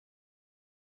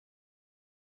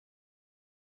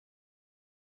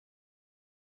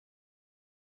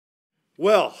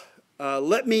Well,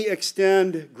 let me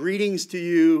extend greetings to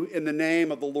you in the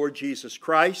name of the Lord Jesus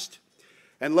Christ.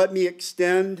 And let me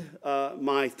extend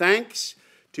my thanks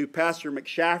to Pastor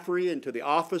McShaffrey and to the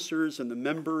officers and the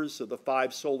members of the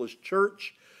Five Solas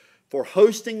Church for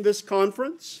hosting this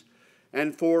conference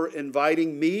and for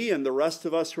inviting me and the rest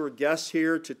of us who are guests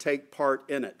here to take part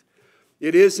in it.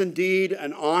 It is indeed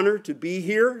an honor to be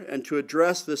here and to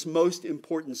address this most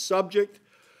important subject,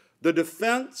 the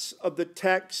defense of the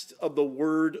text of the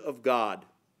Word of God.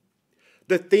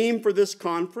 The theme for this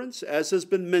conference, as has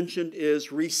been mentioned,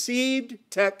 is Received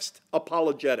Text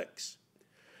Apologetics.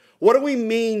 What do we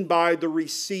mean by the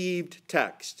received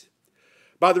text?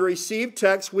 By the received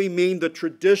text, we mean the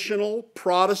traditional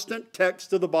Protestant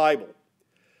text of the Bible.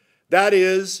 That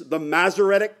is, the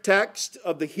Masoretic text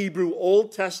of the Hebrew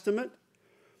Old Testament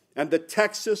and the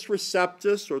Textus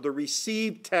Receptus, or the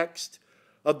received text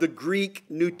of the Greek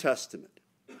New Testament.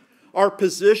 Our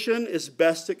position is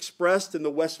best expressed in the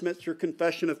Westminster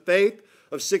Confession of Faith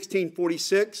of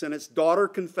 1646 and its daughter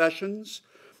confessions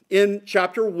in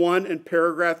chapter 1 and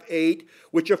paragraph 8,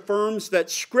 which affirms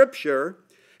that Scripture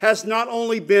has not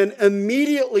only been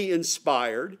immediately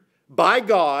inspired by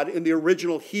God in the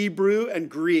original Hebrew and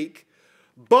Greek,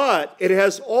 but it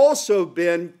has also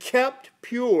been kept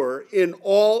pure in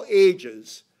all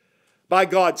ages by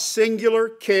God's singular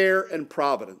care and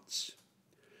providence.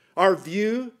 Our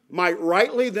view might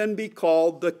rightly then be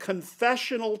called the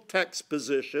confessional text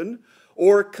position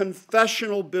or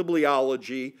confessional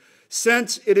bibliology,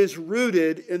 since it is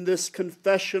rooted in this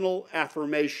confessional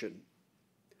affirmation.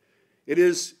 It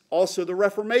is also the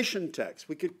Reformation text.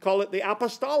 We could call it the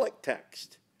apostolic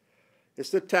text.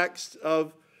 It's the text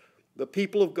of the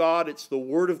people of God. It's the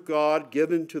Word of God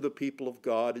given to the people of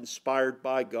God, inspired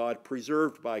by God,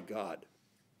 preserved by God.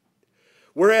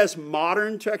 Whereas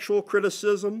modern textual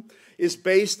criticism is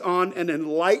based on an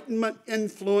Enlightenment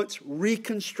influence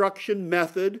reconstruction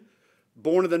method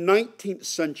born in the 19th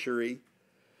century,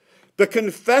 the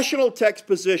confessional text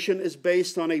position is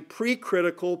based on a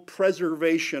pre-critical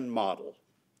preservation model.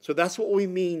 So that's what we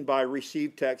mean by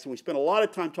received text, and we spent a lot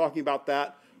of time talking about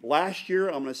that last year.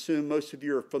 I'm going to assume most of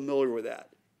you are familiar with that.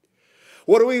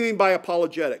 What do we mean by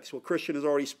apologetics? Well, Christian has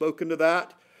already spoken to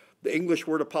that. The English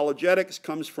word apologetics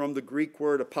comes from the Greek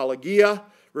word apologia,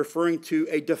 referring to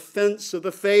a defense of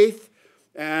the faith.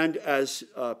 And as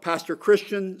Pastor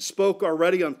Christian spoke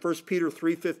already on 1 Peter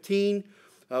 3:15,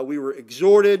 we were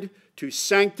exhorted to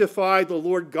sanctify the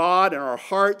Lord God in our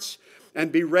hearts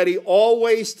and be ready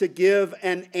always to give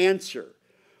an answer.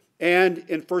 And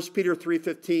in 1 Peter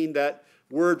 3:15, that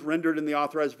word rendered in the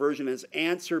Authorized Version as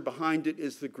answer, behind it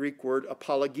is the Greek word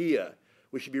apologia.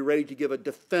 We should be ready to give a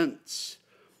defense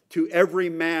to every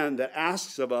man that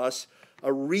asks of us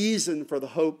a reason for the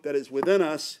hope that is within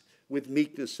us with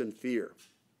meekness and fear.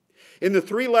 In the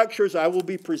 3 lectures I will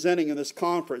be presenting in this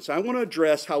conference, I want to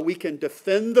address how we can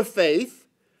defend the faith,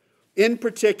 in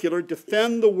particular,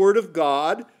 defend the Word of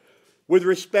God with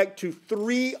respect to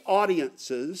 3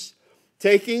 audiences,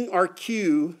 taking our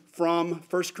cue from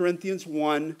 1 Corinthians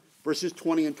 1, verses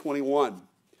 20 and 21.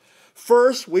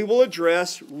 First, we will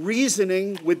address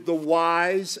reasoning with the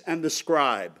wise and the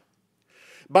scribe.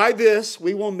 By this,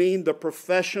 we will mean the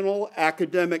professional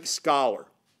academic scholar.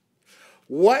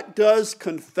 What does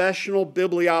confessional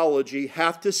bibliology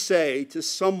have to say to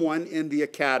someone in the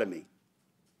academy?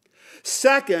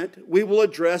 Second, we will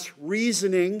address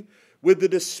reasoning with the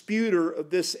disputer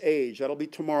of this age. That'll be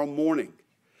tomorrow morning.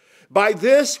 By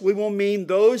this, we will mean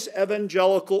those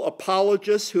evangelical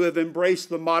apologists who have embraced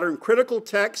the modern critical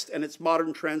text and its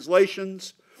modern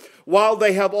translations, while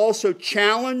they have also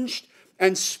challenged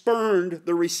and spurned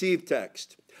the received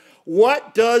text.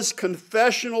 What does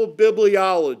confessional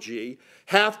bibliology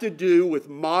have to do with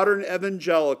modern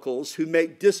evangelicals who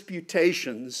make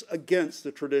disputations against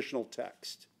the traditional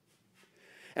text?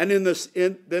 And in the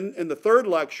 3rd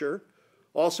lecture,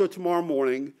 also tomorrow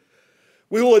morning,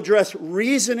 we will address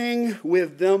reasoning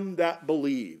with them that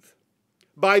believe.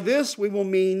 By this, we will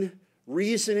mean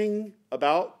reasoning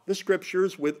about the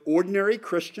Scriptures with ordinary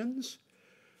Christians,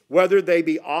 whether they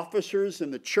be officers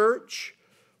in the church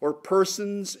or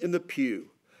persons in the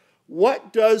pew.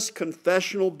 What does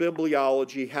confessional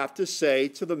bibliology have to say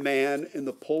to the man in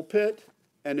the pulpit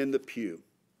and in the pew?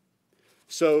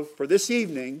 So for this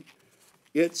evening,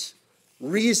 it's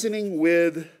reasoning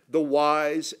with the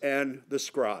wise and the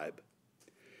scribe.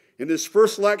 In this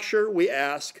first lecture, we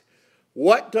ask,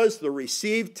 what does the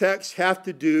received text have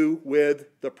to do with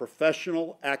the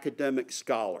professional academic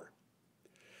scholar?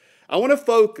 I want to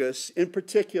focus, in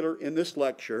particular in this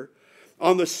lecture,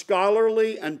 on the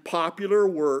scholarly and popular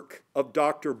work of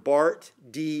Dr. Bart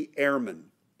D. Ehrman.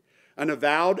 an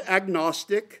avowed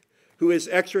agnostic who has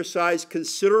exercised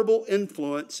considerable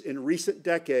influence in recent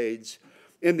decades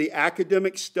in the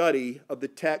academic study of the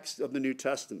text of the New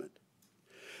Testament.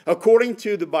 According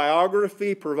to the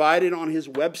biography provided on his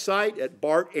website at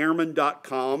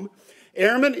bartehrman.com,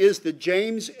 Ehrman is the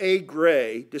James A.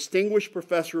 Gray Distinguished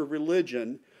Professor of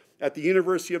Religion at the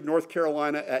University of North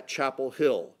Carolina at Chapel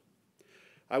Hill.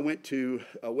 I went to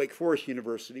Wake Forest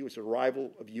University, which is a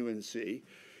rival of UNC, and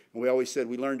we always said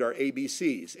we learned our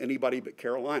ABCs, anybody but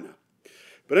Carolina.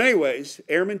 But anyways,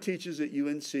 Ehrman teaches at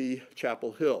UNC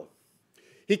Chapel Hill.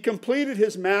 He completed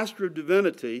his Master of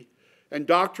Divinity and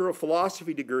Doctor of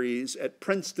Philosophy degrees at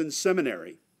Princeton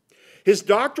Seminary. His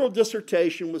doctoral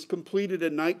dissertation was completed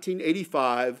in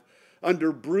 1985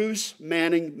 under Bruce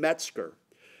Manning Metzger,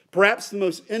 perhaps the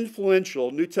most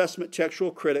influential New Testament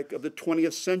textual critic of the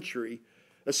 20th century,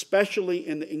 especially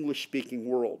in the English-speaking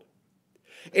world.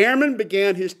 Ehrman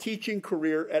began his teaching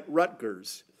career at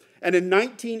Rutgers, and in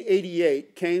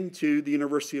 1988 came to the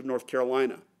University of North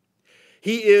Carolina.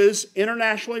 He is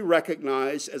internationally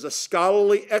recognized as a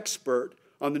scholarly expert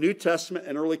on the New Testament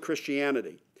and early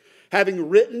Christianity, having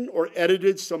written or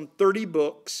edited some 30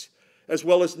 books, as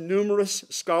well as numerous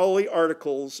scholarly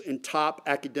articles in top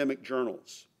academic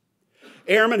journals.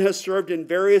 Ehrman has served in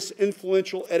various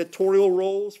influential editorial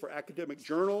roles for academic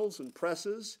journals and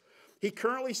presses. He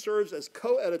currently serves as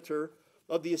co-editor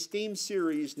of the esteemed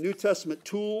series New Testament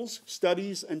Tools,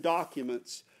 Studies, and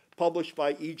Documents, published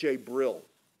by E.J. Brill.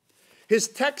 His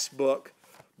textbook,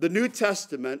 The New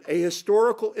Testament, A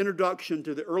Historical Introduction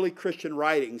to the Early Christian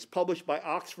Writings, published by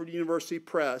Oxford University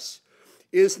Press,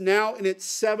 is now in its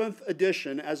 7th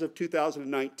edition as of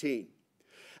 2019.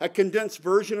 A condensed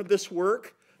version of this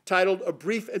work, titled A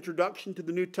Brief Introduction to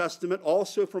the New Testament,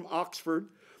 also from Oxford,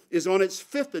 is on its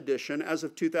 5th edition as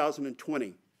of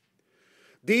 2020.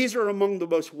 These are among the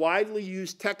most widely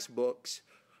used textbooks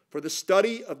for the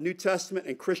study of New Testament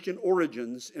and Christian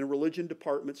origins in religion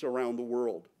departments around the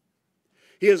world.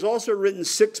 He has also written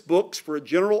 6 books for a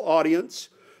general audience,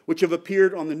 which have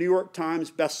appeared on the New York Times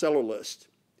bestseller list.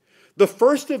 The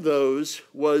first of those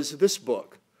was this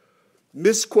book,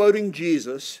 Misquoting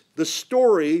Jesus, the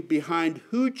story behind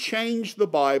who changed the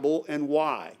Bible and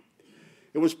why.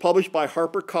 It was published by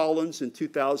HarperCollins in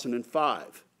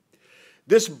 2005.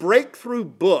 This breakthrough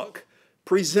book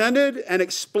presented and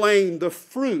explained the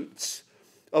fruits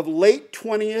of late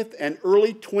 20th and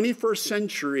early 21st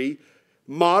century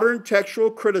modern textual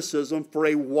criticism for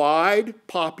a wide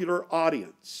popular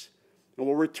audience. And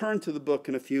we'll return to the book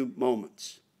in a few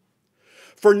moments.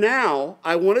 For now,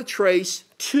 I want to trace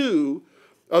 2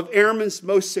 of Ehrman's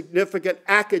most significant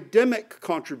academic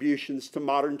contributions to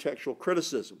modern textual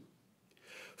criticism.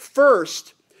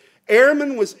 First,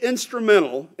 Ehrman was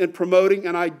instrumental in promoting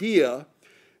an idea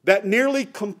that nearly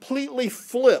completely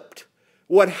flipped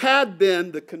what had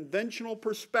been the conventional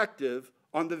perspective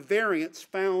on the variants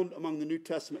found among the New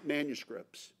Testament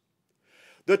manuscripts.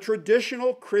 The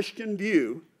traditional Christian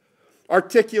view,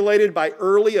 articulated by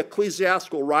early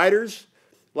ecclesiastical writers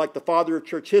like the father of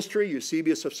church history,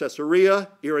 Eusebius of Caesarea,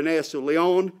 Irenaeus of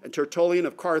Lyon, and Tertullian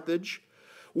of Carthage,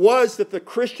 was that the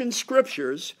Christian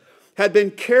scriptures had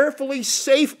been carefully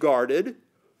safeguarded,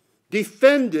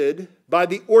 defended by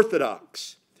the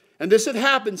Orthodox. And this had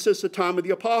happened since the time of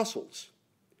the apostles.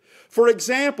 For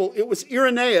example, it was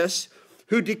Irenaeus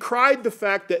who decried the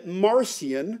fact that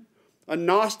Marcion, a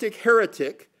Gnostic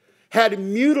heretic, had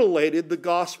mutilated the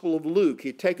Gospel of Luke.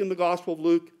 He'd taken the Gospel of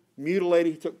Luke,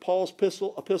 mutilated. He took Paul's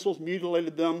epistles,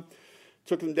 mutilated them,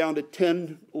 took them down to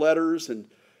 10 letters and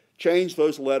changed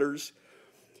those letters.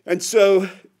 And so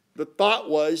the thought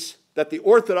was that the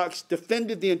Orthodox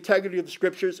defended the integrity of the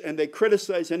Scriptures and they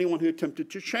criticized anyone who attempted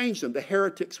to change them, the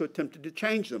heretics who attempted to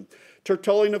change them.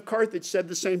 Tertullian of Carthage said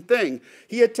the same thing.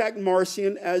 He attacked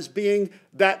Marcion as being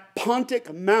that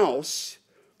Pontic mouse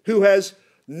who has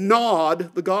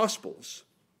gnawed the Gospels.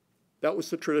 That was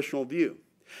the traditional view.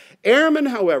 Ehrman,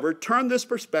 however, turned this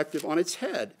perspective on its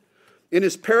head in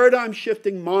his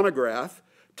paradigm-shifting monograph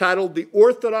titled The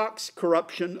Orthodox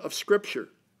Corruption of Scripture,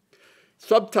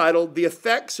 subtitled The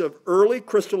Effects of Early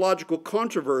Christological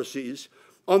Controversies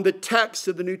on the Text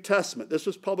of the New Testament. This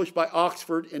was published by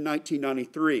Oxford in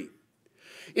 1993.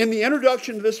 In the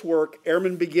introduction to this work,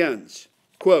 Ehrman begins,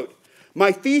 quote,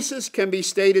 "My thesis can be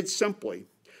stated simply.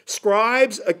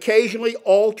 Scribes occasionally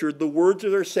altered the words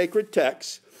of their sacred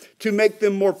texts to make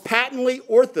them more patently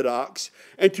orthodox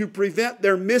and to prevent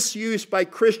their misuse by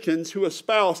Christians who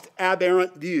espoused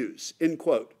aberrant views," end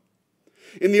quote.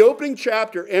 In the opening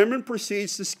chapter, Ehrman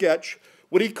proceeds to sketch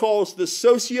what he calls the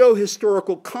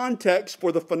socio-historical context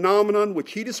for the phenomenon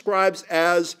which he describes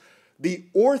as the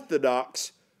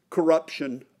Orthodox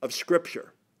corruption of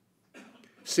Scripture.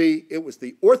 See, it was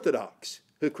the Orthodox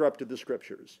who corrupted the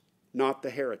Scriptures, not the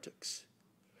heretics.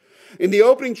 In the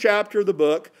opening chapter of the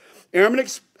book,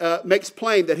 Ehrman makes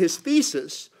plain that his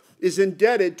thesis is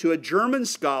indebted to a German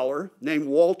scholar named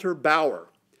Walter Bauer,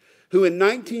 who in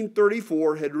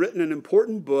 1934 had written an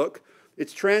important book.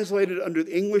 It's translated under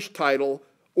the English title,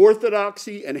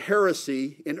 Orthodoxy and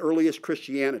Heresy in Earliest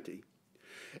Christianity.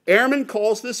 Ehrman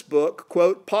calls this book,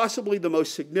 quote, possibly the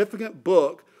most significant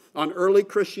book on early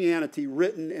Christianity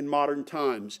written in modern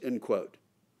times, end quote.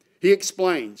 He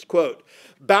explains, quote,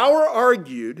 Bauer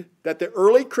argued that the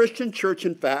early Christian church,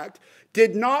 in fact,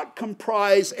 did not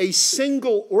comprise a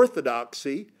single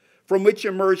orthodoxy from which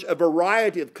emerged a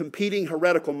variety of competing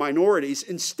heretical minorities.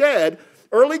 Instead,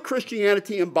 early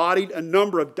Christianity embodied a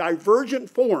number of divergent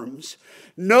forms,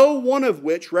 no one of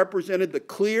which represented the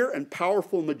clear and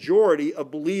powerful majority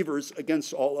of believers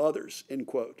against all others, end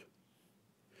quote.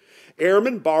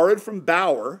 Ehrman borrowed from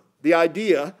Bauer the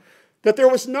idea that there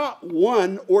was not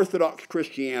one Orthodox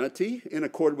Christianity in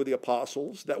accord with the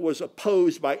apostles that was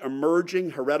opposed by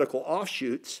emerging heretical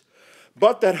offshoots,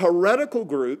 but that heretical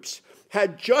groups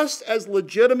had just as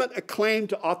legitimate a claim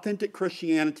to authentic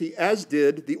Christianity as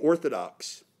did the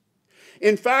Orthodox.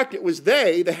 In fact, it was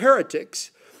they, the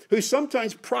heretics, who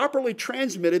sometimes properly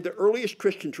transmitted the earliest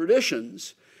Christian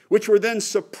traditions, which were then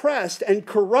suppressed and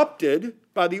corrupted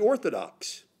by the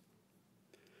Orthodox.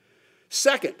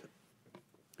 Second,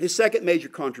 his second major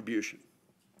contribution,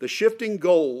 the shifting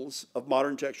goals of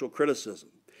modern textual criticism.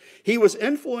 He was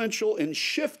influential in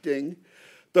shifting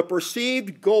the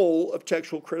perceived goal of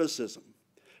textual criticism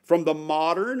from the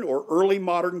modern or early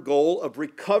modern goal of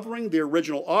recovering the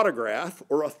original autograph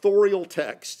or authorial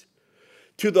text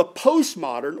to the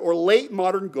postmodern or late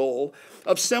modern goal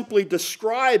of simply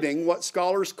describing what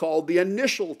scholars called the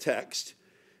initial text,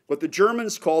 what the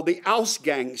Germans called the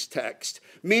Ausgangstext,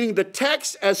 meaning the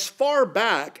text as far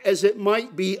back as it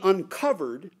might be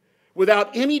uncovered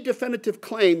without any definitive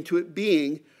claim to it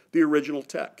being the original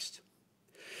text.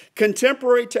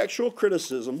 Contemporary textual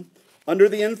criticism, under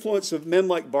the influence of men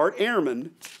like Bart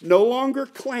Ehrman, no longer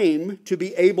claim to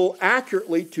be able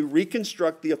accurately to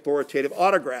reconstruct the authoritative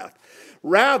autograph.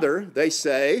 Rather, they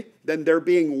say, than there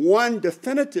being one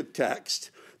definitive text,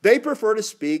 they prefer to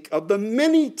speak of the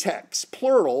many texts,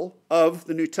 plural, of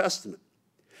the New Testament.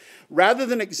 Rather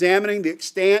than examining the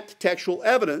extant textual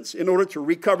evidence in order to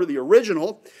recover the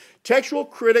original, textual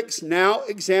critics now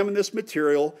examine this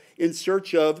material in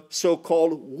search of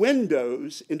so-called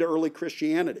windows into early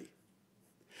Christianity.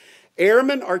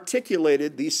 Ehrman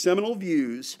articulated these seminal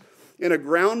views in a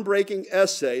groundbreaking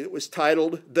essay that was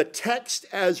titled The Text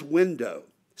as Window,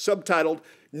 subtitled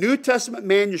New Testament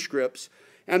Manuscripts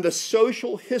and the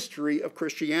Social History of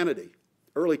Christianity,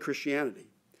 Early Christianity.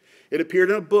 It appeared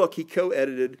in a book he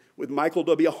co-edited with Michael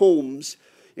W. Holmes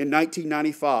in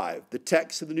 1995, The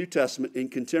Text of the New Testament in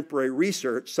Contemporary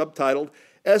Research, subtitled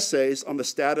Essays on the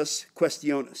Status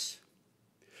Questionis.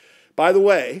 By the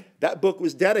way, that book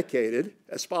was dedicated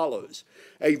as follows,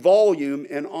 a volume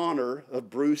in honor of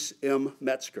Bruce M.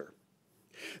 Metzger.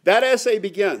 That essay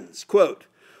begins, quote,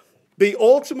 the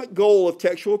ultimate goal of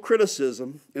textual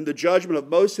criticism, in the judgment of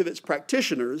most of its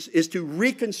practitioners, is to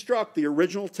reconstruct the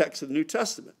original text of the New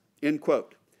Testament, end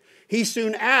quote. He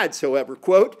soon adds, however,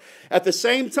 quote, at the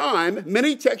same time,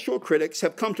 many textual critics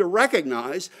have come to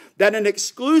recognize that an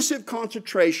exclusive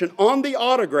concentration on the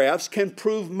autographs can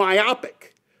prove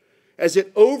myopic, as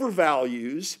it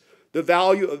overvalues the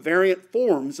value of variant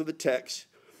forms of the text,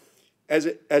 as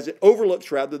it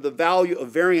overlooks, rather, the value of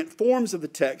variant forms of the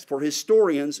text for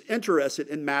historians interested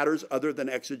in matters other than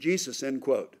exegesis, end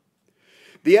quote.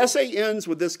 The essay ends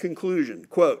with this conclusion,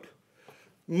 quote,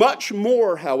 much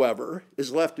more, however,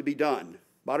 is left to be done.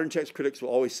 Modern text critics will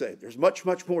always say, there's much,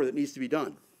 much more that needs to be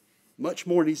done. Much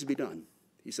more needs to be done,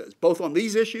 he says, both on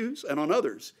these issues and on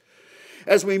others.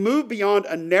 As we move beyond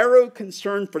a narrow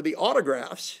concern for the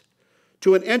autographs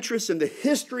to an interest in the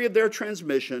history of their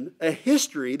transmission, a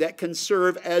history that can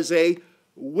serve as a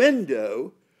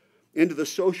window into the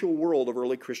social world of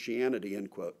early Christianity,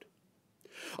 end quote.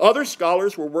 Other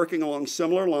scholars were working along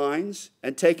similar lines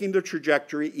and taking the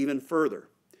trajectory even further.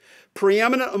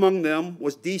 Preeminent among them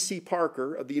was D.C.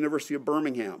 Parker of the University of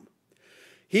Birmingham.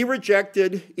 He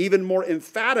rejected even more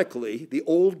emphatically the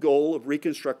old goal of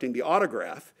reconstructing the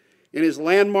autograph in his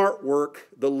landmark work,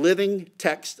 The Living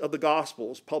Text of the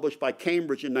Gospels, published by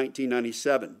Cambridge in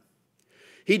 1997.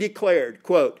 He declared,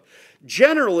 quote,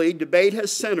 generally, debate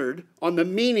has centered on the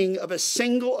meaning of a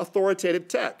single authoritative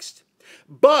text,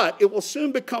 but it will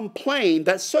soon become plain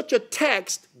that such a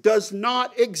text does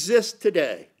not exist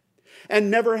today and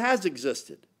never has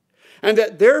existed. and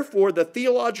that therefore the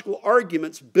theological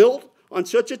arguments built on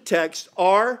such a text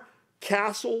are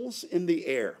castles in the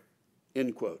air,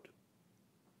 end quote.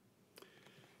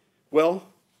 Well,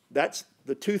 that's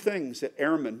the two things that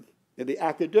Ehrman, in the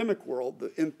academic world,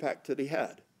 the impact that he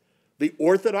had. The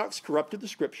Orthodox corrupted the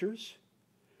Scriptures,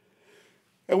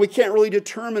 and we can't really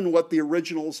determine what the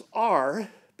originals are,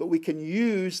 but we can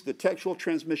use the textual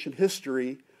transmission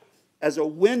history as a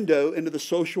window into the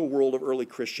social world of early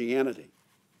Christianity.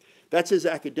 That's his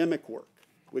academic work,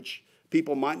 which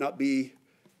people might not be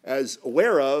as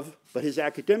aware of, but his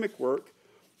academic work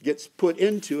gets put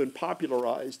into and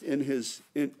popularized in his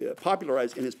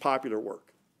popular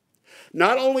work.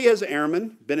 Not only has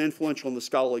Ehrman been influential in the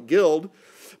scholarly guild,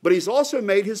 but he's also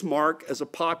made his mark as a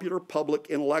popular public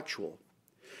intellectual.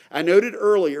 I noted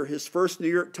earlier his first New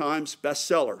York Times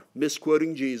bestseller,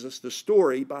 Misquoting Jesus, the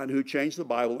story behind who changed the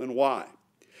Bible and why.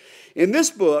 In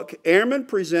this book, Ehrman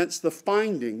presents the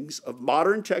findings of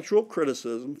modern textual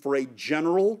criticism for a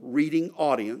general reading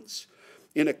audience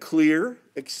in a clear,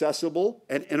 accessible,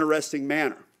 and interesting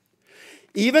manner.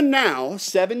 Even now,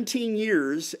 17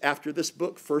 years after this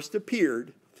book first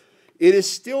appeared, it is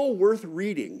still worth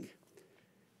reading,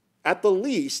 at the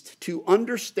least, to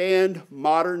understand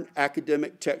modern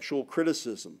academic textual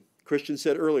criticism. Christian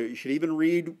said earlier, you should even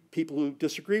read people who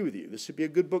disagree with you. This would be a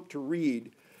good book to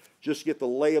read just to get the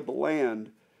lay of the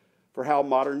land for how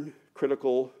modern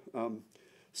critical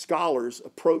scholars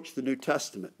approach the New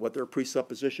Testament, what their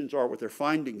presuppositions are, what their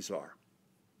findings are.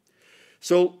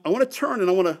 So I want to turn and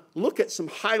I want to look at some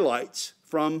highlights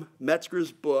from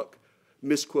Metzger's book,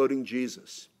 Misquoting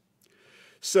Jesus.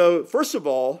 So first of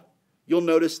all, you'll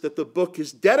notice that the book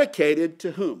is dedicated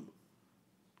to whom?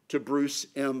 To Bruce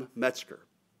M. Metzger.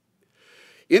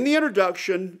 In the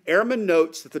introduction, Ehrman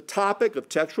notes that the topic of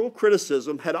textual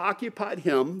criticism had occupied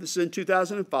him, this is in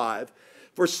 2005,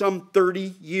 for some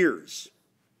 30 years.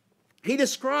 He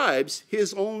describes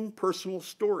his own personal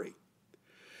story.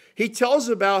 He tells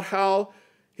about how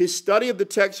his study of the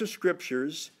text of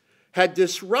Scriptures had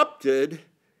disrupted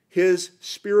his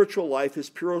spiritual life,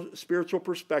 his spiritual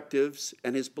perspectives,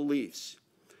 and his beliefs.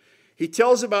 He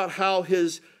tells about how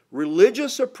his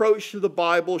religious approach to the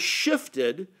Bible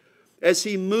shifted as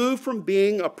he moved from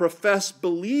being a professed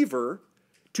believer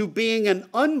to being an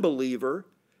unbeliever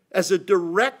as a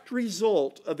direct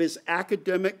result of his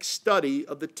academic study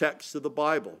of the text of the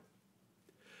Bible.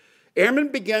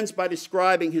 Ehrman begins by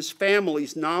describing his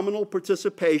family's nominal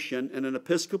participation in an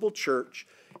Episcopal church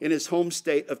in his home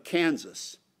state of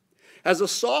Kansas. As a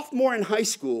sophomore in high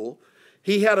school,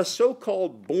 he had a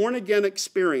so-called born-again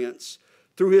experience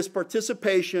through his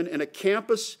participation in a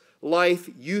campus life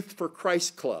Youth for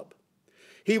Christ club.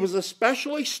 He was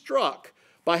especially struck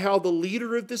by how the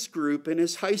leader of this group in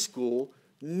his high school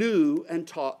knew and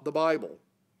taught the Bible.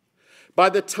 By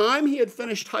the time he had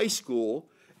finished high school,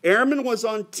 Ehrman was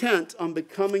intent on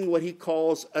becoming what he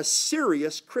calls a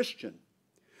serious Christian.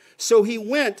 So he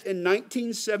went in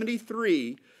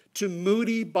 1973 to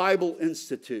Moody Bible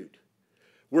Institute,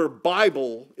 where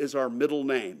Bible is our middle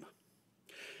name.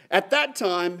 At that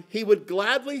time, he would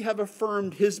gladly have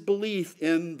affirmed his belief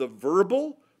in the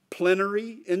verbal,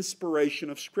 plenary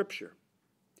inspiration of Scripture.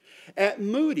 At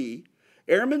Moody,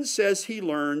 Ehrman says he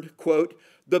learned, quote,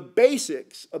 the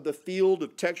basics of the field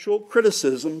of textual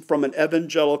criticism from an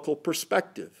evangelical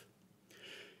perspective,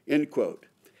 end quote.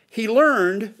 He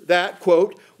learned that,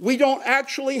 quote, we don't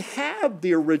actually have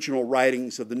the original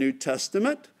writings of the New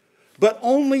Testament, but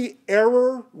only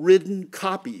error-ridden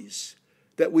copies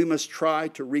that we must try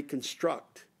to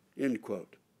reconstruct, end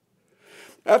quote.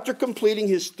 After completing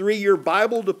his 3-year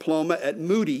Bible diploma at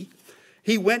Moody,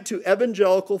 he went to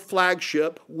evangelical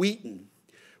flagship Wheaton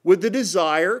with the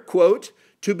desire, quote,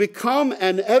 to become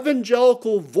an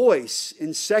evangelical voice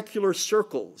in secular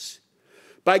circles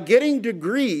by getting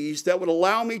degrees that would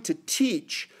allow me to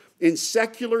teach in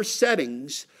secular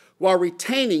settings while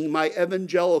retaining my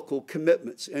evangelical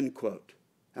commitments, end quote.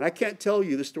 And I can't tell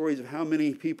you the stories of how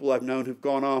many people I've known who've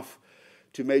gone off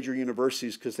to major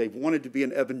universities because they've wanted to be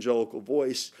an evangelical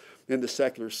voice in the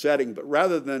secular setting. But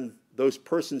rather than those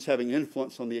persons having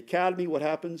influence on the academy, what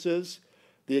happens is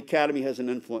the academy has an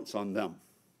influence on them.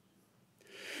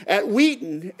 At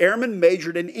Wheaton, Ehrman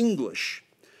majored in English,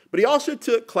 but he also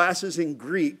took classes in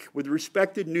Greek with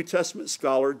respected New Testament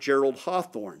scholar Gerald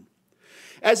Hawthorne.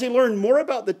 As he learned more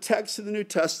about the text of the New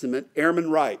Testament, Ehrman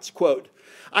writes, quote,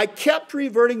 I kept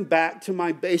reverting back to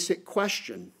my basic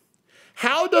question.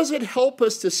 How does it help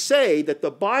us to say that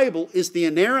the Bible is the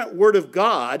inerrant Word of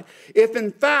God if,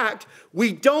 in fact,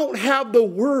 we don't have the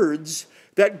words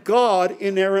that God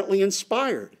inerrantly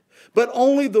inspired, but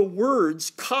only the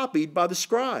words copied by the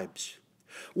scribes?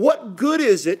 What good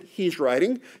is it, he's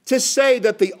writing, to say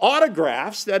that the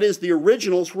autographs, that is the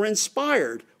originals, were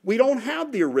inspired? We don't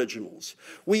have the originals.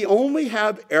 We only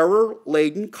have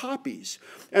error-laden copies.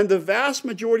 And the vast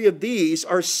majority of these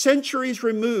are centuries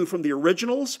removed from the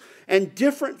originals and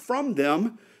different from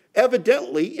them,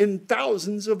 evidently in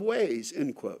thousands of ways,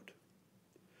 end quote.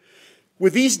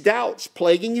 With these doubts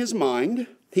plaguing his mind,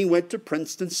 he went to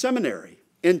Princeton Seminary,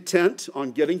 intent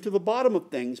on getting to the bottom of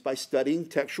things by studying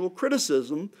textual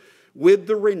criticism with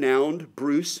the renowned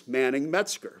Bruce Manning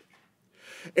Metzger.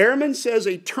 Ehrman says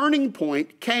a turning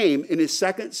point came in his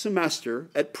second semester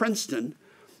at Princeton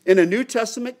in a New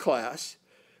Testament class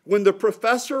when the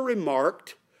professor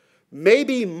remarked,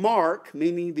 maybe Mark,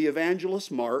 meaning the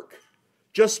evangelist Mark,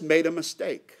 just made a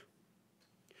mistake.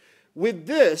 With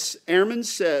this, Ehrman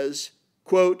says,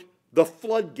 quote, the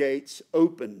floodgates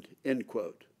opened, end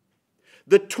quote.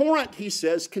 The torrent, he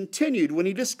says, continued when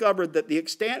he discovered that the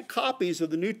extant copies of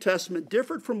the New Testament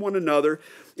differed from one another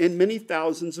in many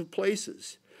thousands of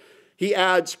places. He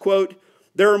adds, quote,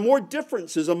 there are more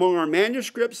differences among our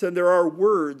manuscripts than there are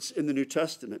words in the New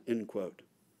Testament, end quote.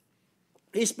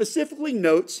 He specifically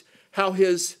notes how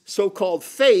his so-called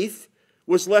faith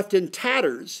was left in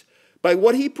tatters by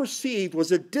what he perceived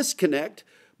was a disconnect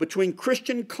between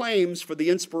Christian claims for the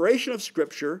inspiration of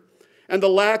Scripture and the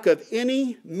lack of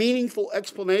any meaningful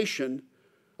explanation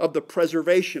of the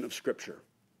preservation of Scripture.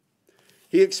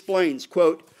 He explains,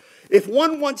 quote, if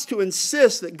one wants to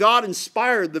insist that God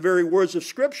inspired the very words of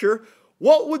Scripture,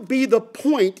 what would be the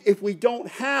point if we don't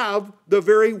have the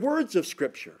very words of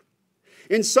Scripture?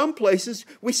 In some places,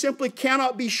 we simply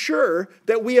cannot be sure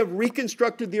that we have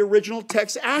reconstructed the original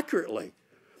text accurately.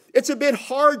 It's a bit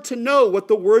hard to know what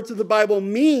the words of the Bible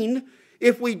mean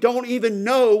if we don't even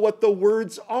know what the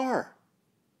words are.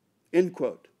 End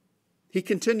quote. He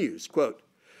continues, quote,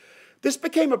 this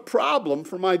became a problem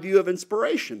for my view of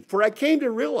inspiration, for I came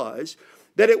to realize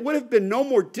that it would have been no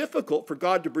more difficult for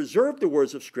God to preserve the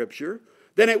words of Scripture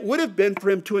than it would have been for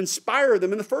him to inspire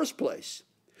them in the first place.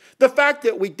 The fact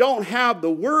that we don't have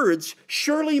the words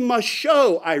surely must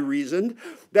show, I reasoned,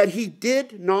 that he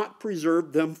did not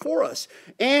preserve them for us.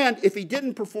 And if he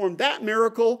didn't perform that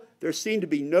miracle, there seemed to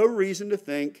be no reason to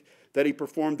think that he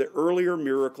performed the earlier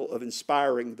miracle of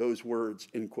inspiring those words,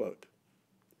 end quote.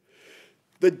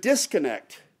 The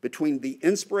disconnect between the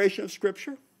inspiration of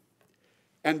Scripture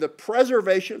and the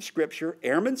preservation of Scripture,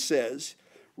 Ehrman says,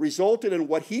 resulted in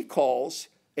what he calls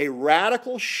a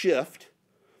radical shift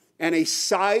and a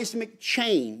seismic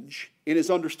change in his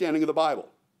understanding of the Bible.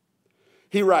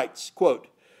 He writes, quote,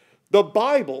 the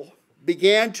Bible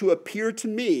began to appear to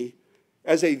me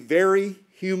as a very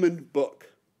human book.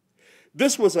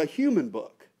 This was a human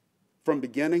book from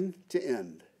beginning to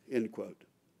end, end quote.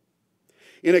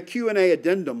 In a Q&A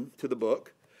addendum to the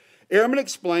book, Ehrman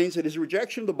explains that his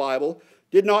rejection of the Bible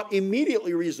did not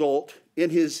immediately result in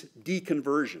his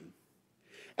deconversion.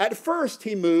 At first,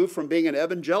 he moved from being an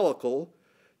evangelical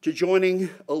to joining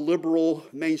a liberal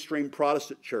mainstream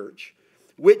Protestant church,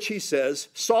 which, he says,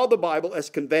 saw the Bible as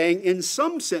conveying in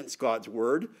some sense God's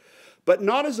word, but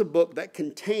not as a book that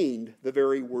contained the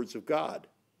very words of God.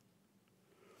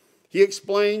 He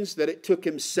explains that it took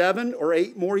him 7 or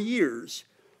 8 more years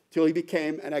till he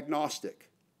became an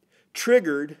agnostic,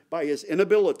 triggered by his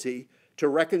inability to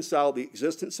reconcile the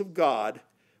existence of God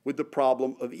with the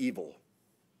problem of evil.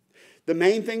 The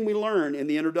main thing we learn in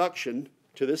the introduction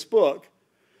to this book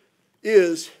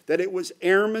is that it was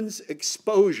Ehrman's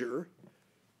exposure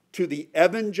to the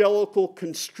evangelical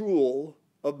construal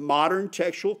of modern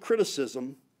textual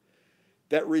criticism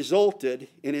that resulted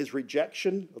in his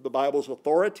rejection of the Bible's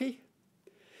authority.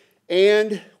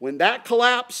 And when that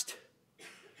collapsed,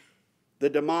 the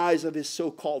demise of his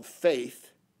so-called faith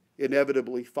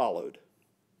inevitably followed.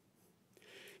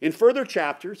 In further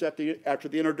chapters, after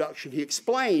the introduction, he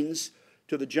explains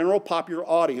to the general popular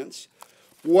audience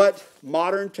what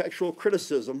modern textual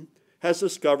criticism has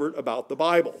discovered about the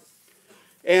Bible.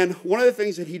 And one of the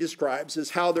things that he describes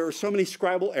is how there are so many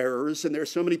scribal errors and there are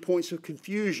so many points of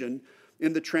confusion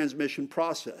in the transmission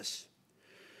process.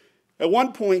 At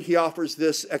one point, he offers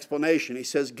this explanation. He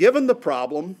says, given the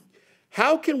problem,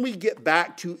 how can we get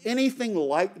back to anything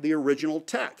like the original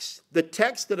text, the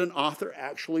text that an author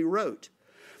actually wrote?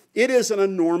 It is an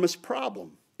enormous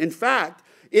problem. In fact,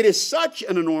 it is such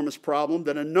an enormous problem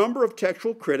that a number of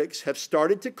textual critics have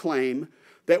started to claim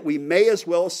that we may as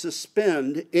well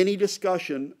suspend any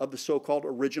discussion of the so-called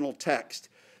original text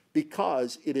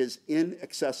because it is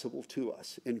inaccessible to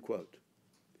us, end quote.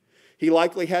 He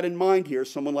likely had in mind here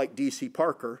someone like D.C.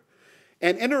 Parker.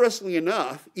 And interestingly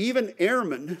enough, even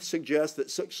Ehrman suggests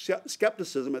that such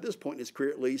skepticism at this point in his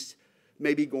career at least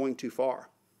may be going too far.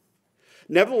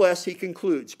 Nevertheless, he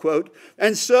concludes, quote,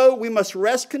 "And so we must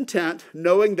rest content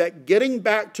knowing that getting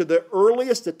back to the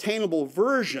earliest attainable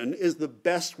version is the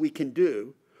best we can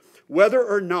do, whether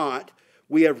or not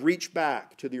we have reached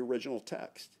back to the original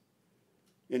text."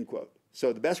 End quote.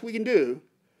 So the best we can do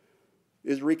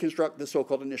is reconstruct the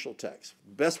so-called initial text.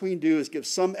 The best we can do is give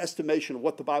some estimation of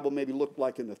what the Bible maybe looked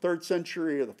like in the 3rd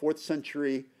century or the 4th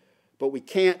century, but we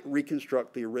can't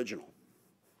reconstruct the original.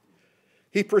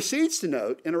 He proceeds to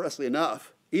note, interestingly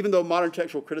enough, even though modern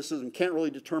textual criticism can't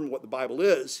really determine what the Bible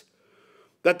is,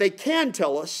 that they can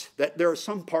tell us that there are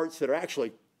some parts that are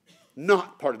actually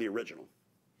not part of the original.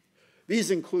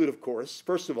 These include, of course,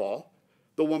 first of all,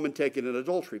 the woman taken in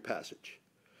adultery passage,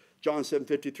 John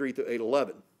 7:53 through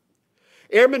 8:11.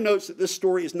 Ehrman notes that this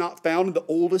story is not found in the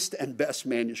oldest and best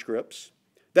manuscripts,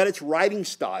 that its writing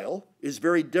style is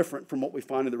very different from what we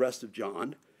find in the rest of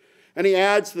John, and he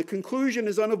adds the conclusion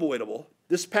is unavoidable.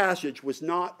 This passage was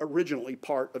not originally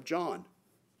part of John.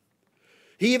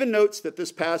 He even notes that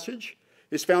this passage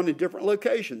is found in different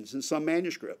locations in some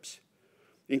manuscripts,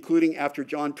 including after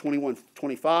John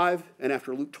 21:25 and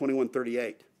after Luke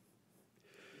 21:38.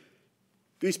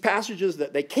 These passages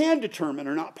that they can determine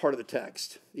are not part of the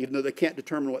text, even though they can't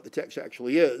determine what the text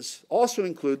actually is, also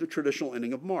include the traditional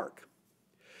ending of Mark.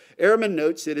 Ehrman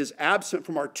notes it is absent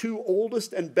from our 2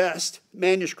 oldest and best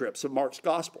manuscripts of Mark's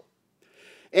gospel.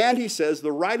 And he says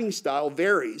the writing style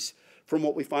varies from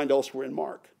what we find elsewhere in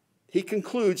Mark. He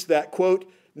concludes that, quote,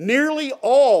 "nearly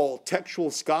all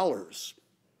textual scholars,"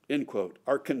 end quote,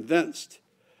 "are convinced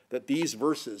that these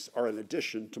verses are an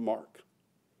addition to Mark."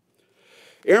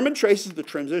 Ehrman traces the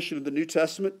transition of the New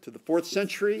Testament to the 4th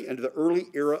century and to the early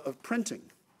era of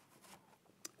printing.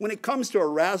 When it comes to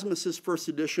Erasmus's first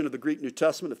edition of the Greek New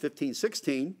Testament of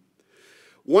 1516,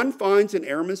 one finds in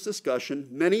Ehrman's discussion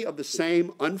many of the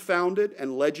same unfounded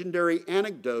and legendary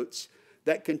anecdotes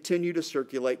that continue to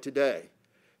circulate today.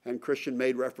 And Christian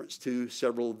made reference to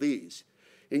several of these,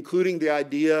 including the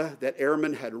idea that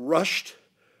Ehrman had rushed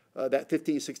that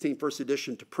 1516 first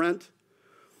edition to print,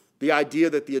 the idea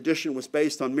that the edition was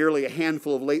based on merely a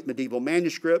handful of late medieval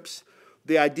manuscripts,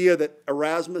 the idea that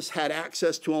Erasmus had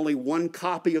access to only one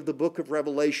copy of the book of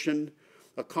Revelation,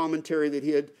 a commentary that he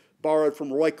had borrowed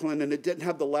from Reuchlin, and it didn't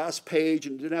have the last page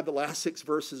and it didn't have the last 6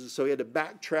 verses, and so he had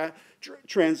to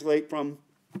translate from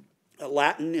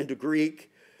Latin into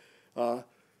Greek.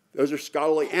 Those are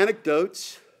scholarly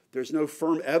anecdotes. There's no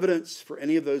firm evidence for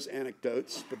any of those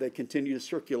anecdotes, but they continue to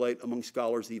circulate among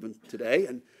scholars even today,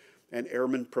 and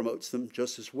Ehrman promotes them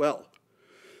just as well.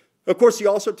 Of course, he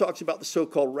also talks about the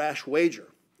so-called rash wager.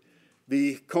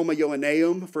 The Coma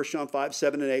Ioanneum, 1 John 5,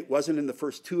 7, and 8, wasn't in the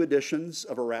first 2 editions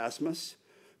of Erasmus,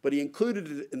 but he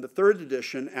included it in the 3rd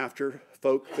edition after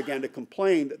folk began to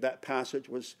complain that that passage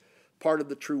was part of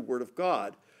the true Word of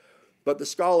God. But the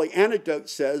scholarly anecdote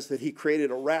says that he created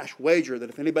a rash wager, that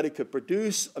if anybody could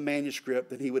produce a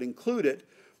manuscript, that he would include it,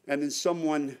 and then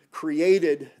someone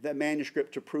created that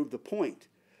manuscript to prove the point.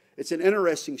 It's an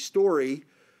interesting story,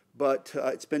 but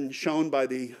it's been shown by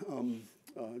the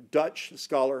Dutch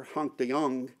scholar Hank de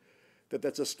Jong that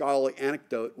that's a scholarly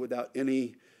anecdote without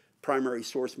any primary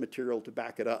source material to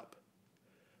back it up.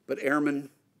 But Ehrman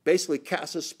basically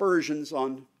casts aspersions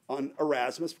on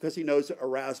Erasmus because he knows that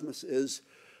Erasmus is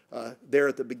there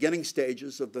at the beginning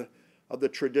stages of the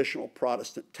traditional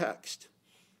Protestant text.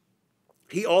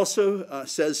 He also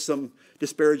says some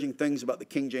disparaging things about the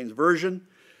King James Version.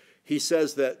 He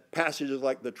says that passages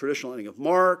like the traditional ending of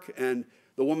Mark and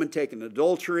the woman taken in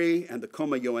adultery and the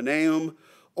Coma Ioanneum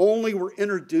only were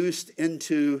introduced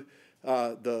into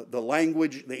the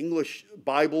language, the English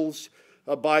Bibles,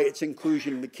 by its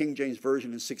inclusion in the King James Version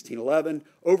in 1611,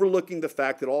 overlooking the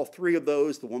fact that all 3 of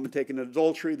those, the woman taken in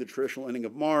adultery, the traditional ending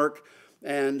of Mark,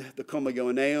 and the Coma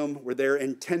Ioanneum, were there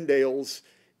in Tyndale's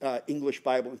English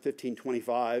Bible in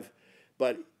 1525.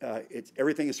 But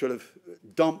everything is sort of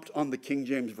dumped on the King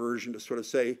James Version to sort of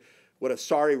say what a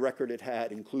sorry record it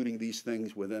had, including these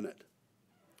things within it.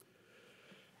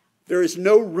 There is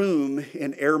no room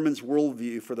in Ehrman's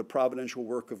worldview for the providential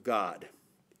work of God.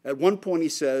 At one point he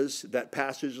says that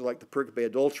passages like the Pericope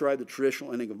Adulterae, the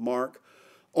traditional ending of Mark,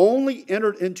 only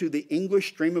entered into the English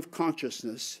stream of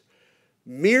consciousness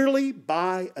merely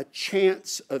by a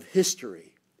chance of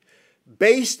history,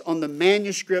 based on the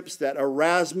manuscripts that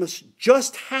Erasmus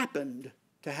just happened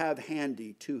to have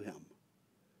handy to him.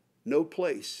 No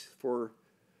place for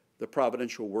the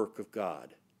providential work of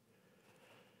God.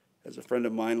 As a friend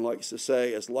of mine likes to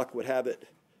say, as luck would have it,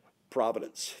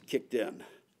 providence kicked in.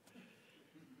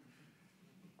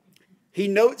 He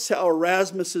notes how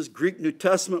Erasmus's Greek New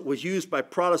Testament was used by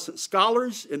Protestant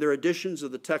scholars in their editions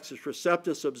of the Textus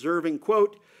Receptus, observing,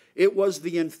 quote, It was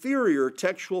the inferior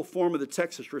textual form of the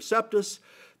Textus Receptus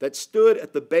that stood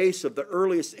at the base of the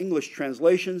earliest English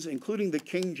translations, including the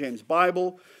King James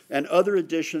Bible and other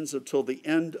editions until the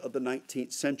end of the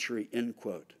 19th century, end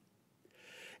quote.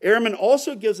 Ehrman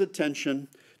also gives attention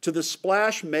to the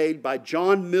splash made by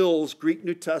John Mill's Greek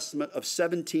New Testament of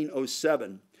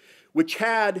 1707, which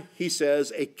had, he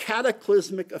says, a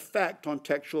cataclysmic effect on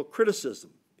textual criticism,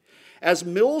 as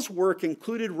Mill's work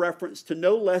included reference to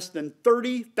no less than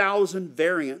 30,000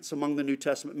 variants among the New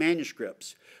Testament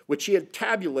manuscripts, which he had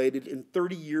tabulated in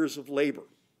 30 years of labor.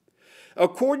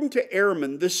 According to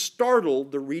Ehrman, this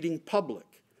startled the reading public,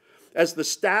 as the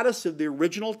status of the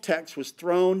original text was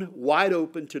thrown wide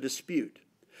open to dispute.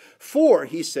 For,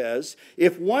 he says,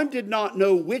 if one did not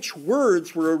know which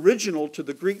words were original to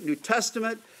the Greek New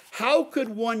Testament, how could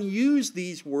one use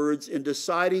these words in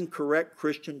deciding correct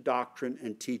Christian doctrine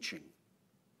and teaching?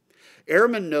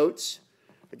 Ehrman notes,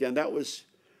 again, that was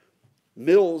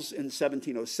Mills in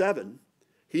 1707.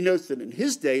 He notes that in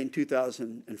his day, in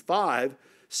 2005,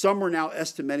 some were now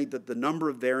estimating that the number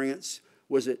of variants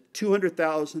was at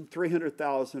 200,000,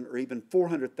 300,000, or even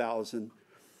 400,000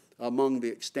 among the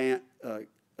extant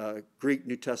Greek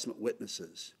New Testament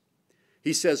witnesses.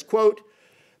 He says, quote,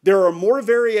 "There are more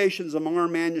variations among our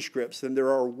manuscripts than there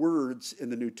are words in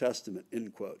the New Testament,"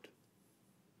 end quote.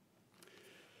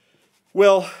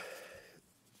 Well,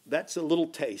 that's a little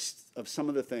taste of some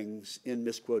of the things in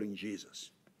Misquoting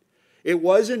Jesus. It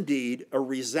was indeed a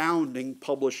resounding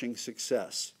publishing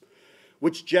success,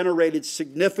 which generated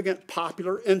significant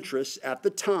popular interest at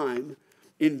the time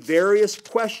in various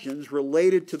questions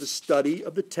related to the study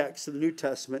of the text of the New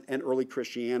Testament and early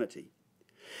Christianity.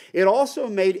 It also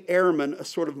made Ehrman a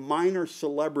sort of minor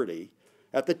celebrity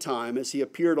at the time, as he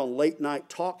appeared on late-night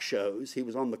talk shows. He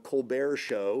was on the Colbert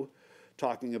Show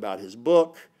talking about his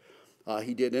book.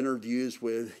 He did interviews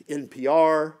with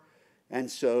NPR,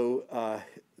 and so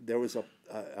there was I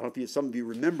don't know if some of you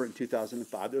remember in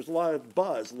 2005, there was a lot of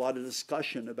buzz, a lot of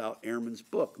discussion about Ehrman's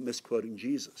book, Misquoting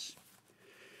Jesus.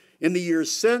 In the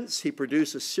years since, he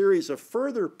produced a series of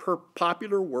further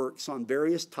popular works on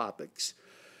various topics,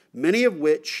 many of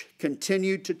which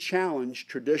continued to challenge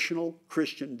traditional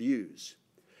Christian views.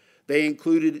 They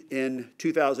included in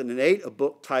 2008 a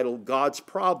book titled God's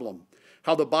Problem,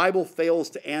 How the Bible Fails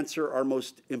to Answer Our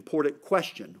Most Important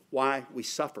Question, Why We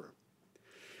Suffer.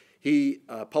 He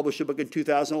published a book in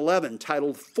 2011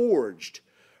 titled Forged,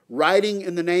 Writing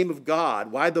in the Name of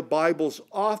God, Why the Bible's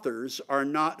Authors Are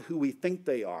Not Who We Think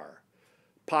They Are,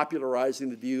 popularizing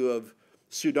the view of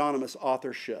pseudonymous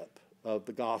authorship of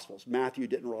the Gospels. Matthew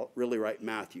didn't really write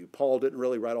Matthew. Paul didn't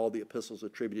really write all the epistles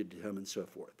attributed to him, and so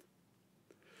forth.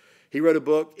 He wrote a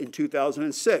book in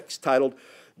 2006 titled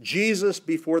Jesus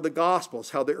Before the Gospels,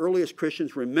 How the Earliest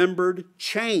Christians Remembered,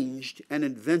 Changed, and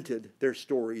Invented Their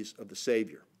Stories of the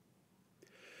Savior.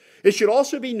 It should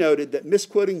also be noted that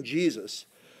Misquoting Jesus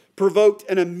provoked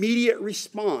an immediate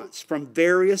response from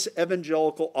various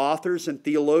evangelical authors and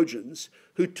theologians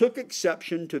who took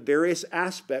exception to various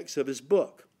aspects of his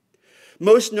book,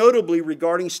 most notably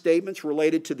regarding statements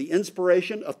related to the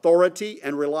inspiration, authority,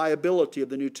 and reliability of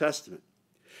the New Testament.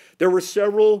 There were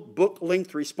several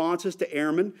book-length responses to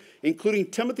Ehrman, including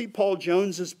Timothy Paul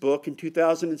Jones's book in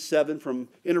 2007 from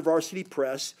InterVarsity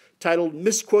Press titled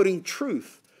Misquoting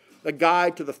Truth, a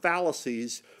guide to the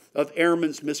fallacies of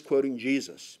Ehrman's Misquoting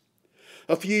Jesus.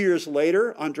 A few years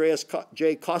later, Andreas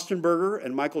J. Kostenberger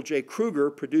and Michael J. Kruger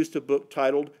produced a book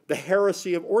titled The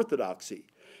Heresy of Orthodoxy,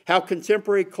 How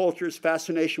Contemporary Culture's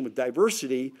Fascination with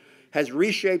Diversity Has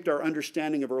Reshaped Our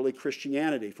Understanding of Early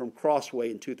Christianity, from Crossway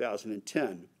in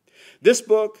 2010. This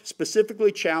book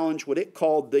specifically challenged what it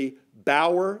called the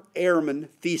Bauer-Ehrman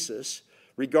thesis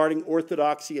regarding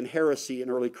orthodoxy and heresy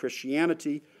in early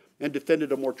Christianity, and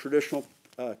defended a more traditional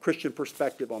Christian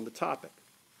perspective on the topic.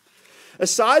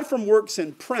 Aside from works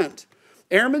in print,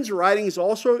 Ehrman's writings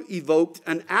also evoked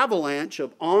an avalanche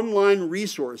of online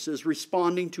resources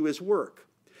responding to his work.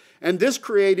 And this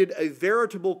created a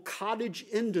veritable cottage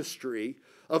industry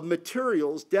of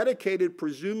materials dedicated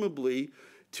presumably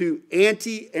to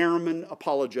anti-Ehrman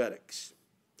apologetics.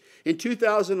 In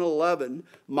 2011,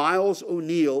 Miles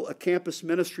O'Neill, a campus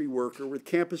ministry worker with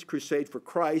Campus Crusade for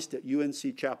Christ at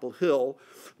UNC Chapel Hill,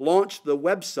 launched the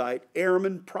website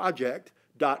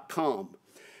ehrmanproject.com,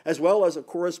 as well as a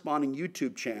corresponding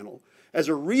YouTube channel, as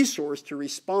a resource to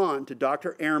respond to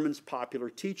Dr. Ehrman's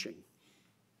popular teaching.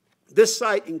 This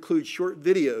site includes short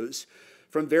videos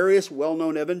from various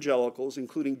well-known evangelicals,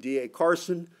 including D.A.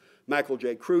 Carson, Michael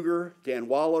J. Kruger, Dan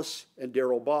Wallace, and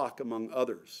Darrell Bach, among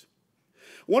others.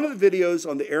 One of the videos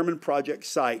on the Ehrman Project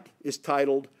site is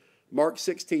titled Mark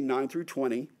 16, 9 through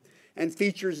 20, and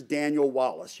features Daniel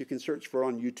Wallace. You can search for it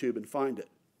on YouTube and find it.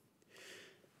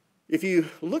 If you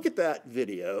look at that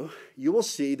video, you will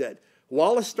see that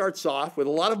Wallace starts off with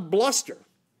a lot of bluster,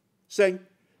 saying,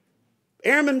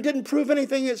 Ehrman didn't prove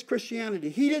anything against Christianity.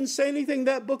 He didn't say anything in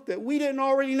that book that we didn't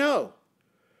already know.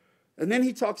 And then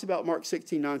he talks about Mark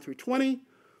 16, 9 through 20.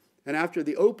 And after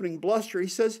the opening bluster, he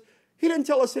says, he didn't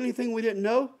tell us anything we didn't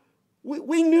know.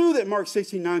 We knew that Mark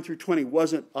 16, 9 through 20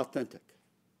 wasn't authentic.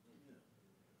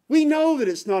 We know that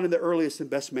it's not in the earliest and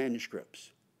best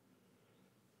manuscripts.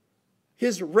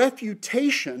 His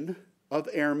refutation of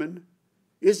Ehrman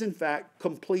is, in fact,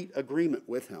 complete agreement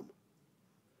with him.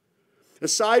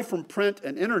 Aside from print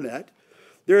and internet,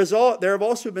 there have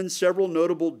also been several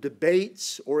notable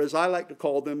debates, or as I like to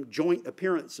call them, joint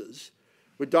appearances,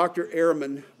 with Dr.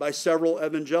 Ehrman by several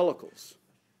evangelicals.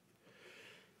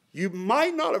 You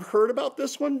might not have heard about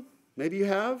this one, maybe you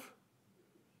have,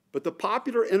 but the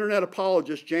popular internet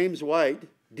apologist James White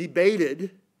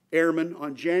debated Ehrman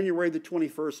on January the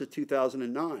 21st of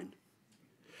 2009.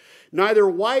 Neither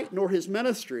White nor his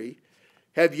ministry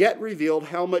have yet revealed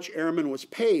how much Ehrman was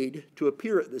paid to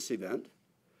appear at this event,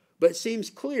 but it seems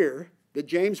clear that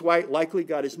James White likely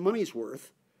got his money's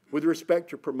worth with respect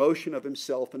to promotion of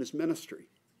himself and his ministry.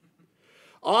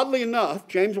 Oddly enough,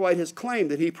 James White has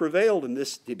claimed that he prevailed in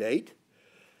this debate,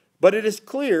 but it is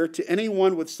clear to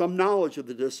anyone with some knowledge of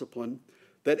the discipline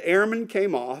that Ehrman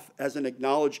came off as an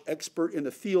acknowledged expert in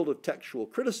the field of textual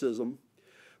criticism,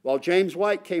 while James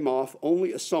White came off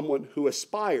only as someone who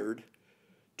aspired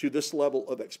to this level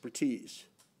of expertise.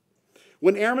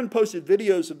 When Ehrman posted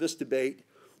videos of this debate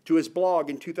to his blog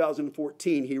in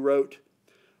 2014, he wrote,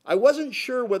 I wasn't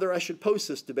sure whether I should post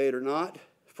this debate or not.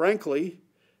 Frankly,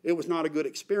 it was not a good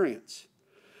experience.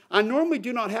 I normally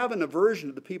do not have an aversion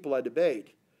to the people I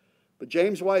debate, but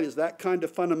James White is that kind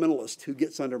of fundamentalist who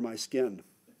gets under my skin.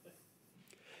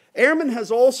 Ehrman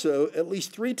has also, at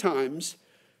least 3 times,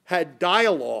 had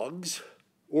dialogues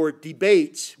or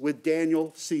debates with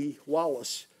Daniel C.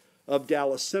 Wallace of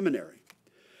Dallas Seminary.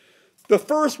 The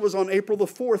first was on April the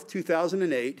 4th,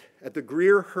 2008, at the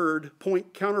Greer Hurd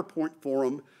Point Counterpoint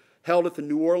Forum held at the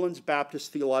New Orleans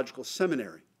Baptist Theological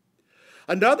Seminary.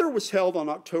 Another was held on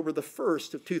October the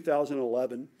 1st of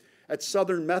 2011 at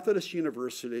Southern Methodist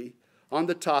University on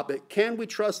the topic, Can We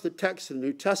Trust the Text of the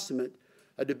New Testament?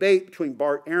 A debate between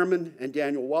Bart Ehrman and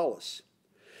Daniel Wallace.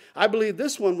 I believe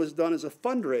this one was done as a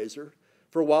fundraiser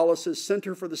for Wallace's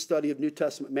Center for the Study of New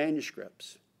Testament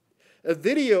Manuscripts. A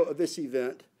video of this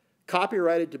event,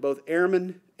 copyrighted to both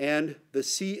Ehrman and the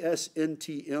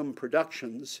CSNTM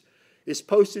Productions, is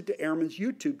posted to Ehrman's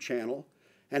YouTube channel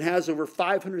and has over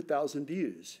 500,000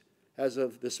 views as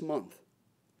of this month.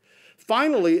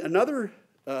 Finally, another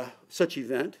such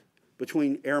event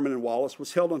between Ehrman and Wallace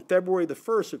was held on February the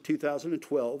 1st of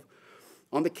 2012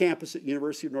 on the campus at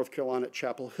University of North Carolina at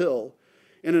Chapel Hill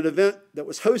in an event that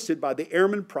was hosted by the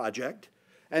Ehrman Project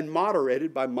and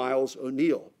moderated by Miles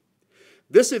O'Neill.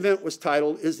 This event was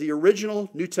titled, Is the Original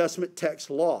New Testament Text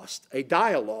Lost? A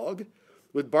dialogue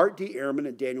with Bart D. Ehrman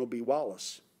and Daniel B.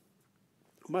 Wallace.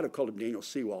 I might have called him Daniel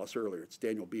C. Wallace earlier. It's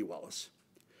Daniel B. Wallace.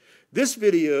 This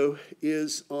video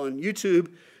is on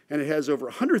YouTube, and it has over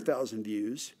 100,000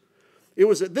 views. It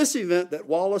was at this event that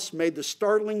Wallace made the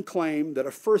startling claim that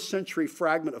a first-century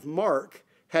fragment of Mark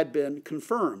had been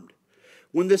confirmed.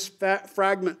 When this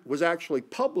fragment was actually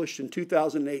published in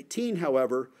 2018,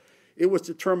 however, it was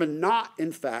determined not,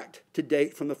 in fact, to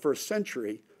date from the first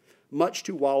century, much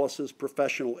to Wallace's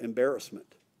professional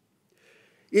embarrassment.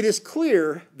 It is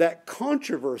clear that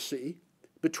controversy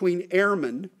between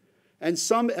Ehrman and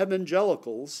some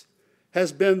evangelicals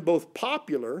has been both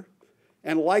popular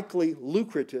and likely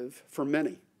lucrative for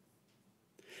many.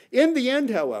 In the end,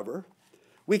 however,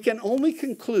 we can only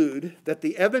conclude that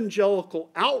the evangelical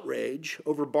outrage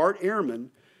over Bart Ehrman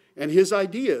and his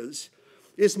ideas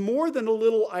is more than a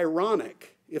little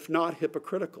ironic, if not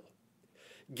hypocritical,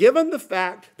 given the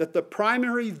fact that the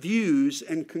primary views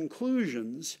and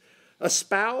conclusions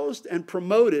espoused and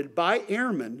promoted by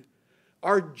Ehrman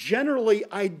are generally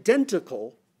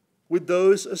identical with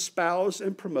those espoused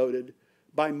and promoted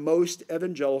by most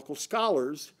evangelical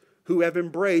scholars who have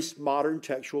embraced modern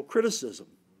textual criticism.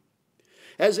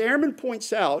 As Ehrman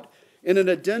points out in an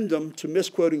addendum to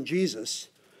Misquoting Jesus,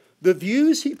 the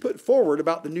views he put forward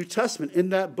about the New Testament in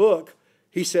that book,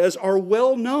 he says, are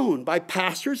well known by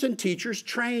pastors and teachers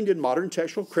trained in modern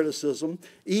textual criticism,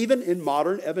 even in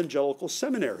modern evangelical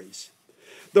seminaries.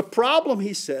 The problem,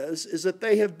 he says, is that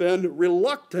they have been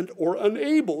reluctant or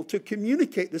unable to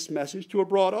communicate this message to a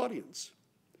broad audience.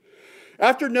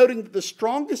 After noting that the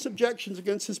strongest objections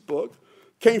against his book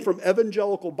came from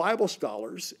evangelical Bible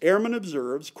scholars, Ehrman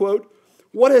observes, quote,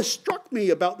 What has struck me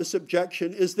about this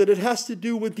objection is that it has to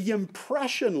do with the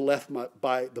impression left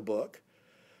by the book,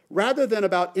 rather than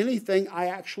about anything I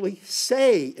actually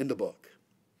say in the book.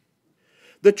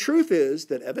 The truth is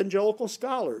that evangelical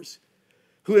scholars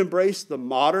who embrace the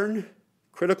modern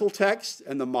critical text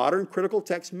and the modern critical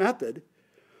text method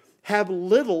have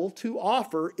little to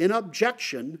offer in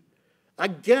objection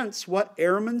against what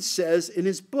Ehrman says in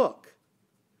his book.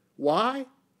 Why?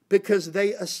 Because they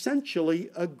essentially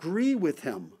agree with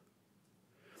him.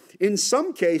 In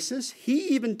some cases, he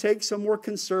even takes a more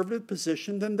conservative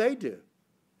position than they do.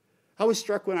 I was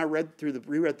struck when I reread through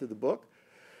the book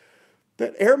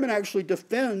that Ehrman actually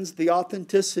defends the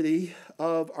authenticity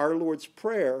of our Lord's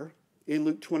Prayer in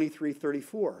Luke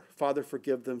 23:34. Father,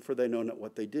 forgive them, for they know not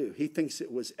what they do. He thinks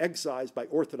it was excised by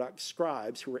Orthodox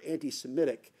scribes who were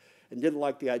anti-Semitic and didn't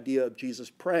like the idea of Jesus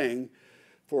praying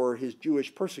for his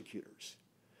Jewish persecutors.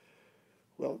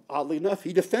 Well, oddly enough,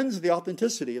 he defends the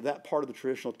authenticity of that part of the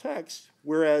traditional text,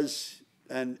 whereas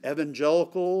an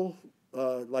evangelical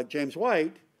like James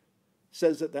White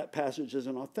says that that passage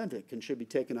isn't authentic and should be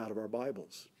taken out of our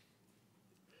Bibles.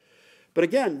 But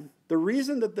again, the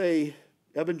reason that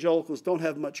evangelicals don't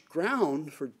have much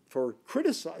ground for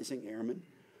criticizing Ehrman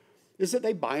is that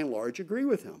they by and large agree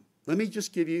with him. Let me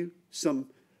just give you some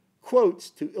quotes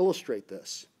to illustrate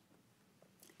this.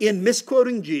 In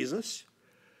Misquoting Jesus,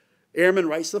 Ehrman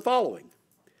writes the following: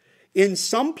 in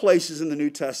some places in the New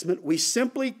Testament, we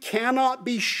simply cannot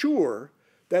be sure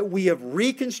that we have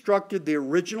reconstructed the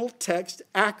original text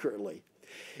accurately.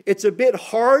 It's a bit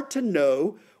hard to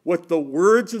know what the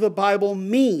words of the Bible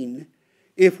mean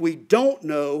if we don't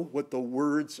know what the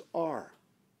words are.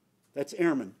 That's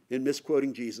Ehrman in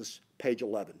Misquoting Jesus, page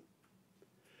 11.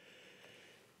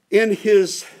 In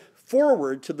his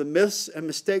foreword to the Myths and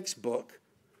Mistakes book,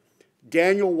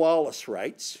 Daniel Wallace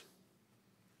writes,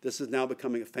 this is now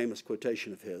becoming a famous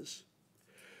quotation of his,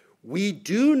 "We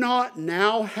do not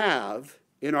now have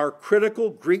in our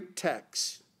critical Greek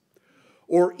texts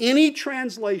or any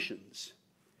translations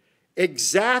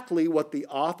exactly what the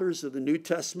authors of the New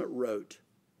Testament wrote.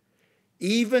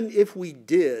 Even if we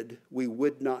did, we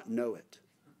would not know it."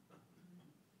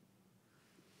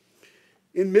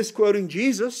 In Misquoting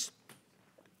Jesus,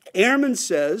 Ehrman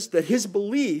says that his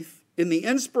belief in the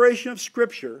inspiration of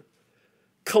Scripture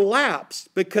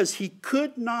collapsed because he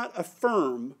could not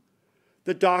affirm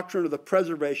the doctrine of the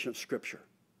preservation of Scripture.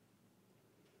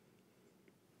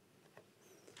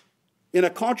 In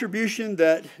a contribution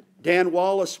that Dan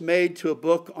Wallace made to a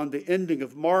book on the ending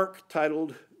of Mark,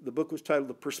 the book was titled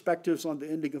The Perspectives on the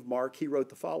Ending of Mark, he wrote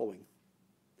the following: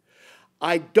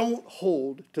 "I don't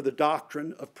hold to the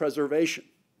doctrine of preservation.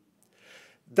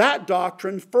 That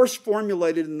doctrine, first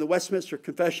formulated in the Westminster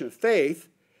Confession of Faith,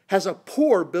 has a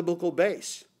poor biblical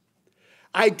base.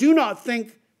 I do not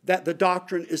think that the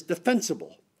doctrine is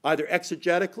defensible, either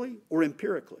exegetically or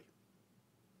empirically."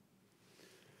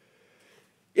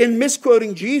 In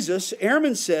Misquoting Jesus,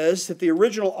 Ehrman says that the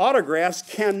original autographs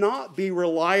cannot be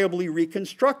reliably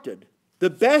reconstructed. The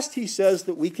best, he says,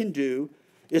 that we can do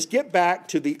is get back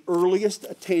to the earliest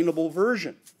attainable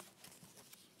version.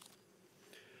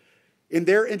 In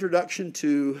their introduction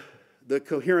to the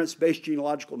coherence-based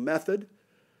genealogical method,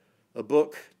 a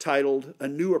book titled A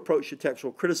New Approach to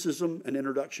Textual Criticism, an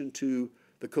introduction to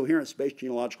the coherence-based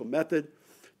genealogical method,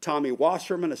 Tommy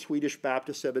Wasserman, a Swedish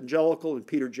Baptist evangelical, and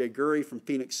Peter J. Gurry from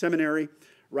Phoenix Seminary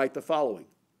write the following: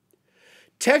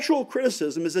 "Textual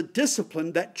criticism is a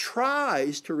discipline that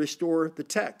tries to restore the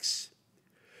text.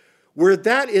 Where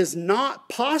that is not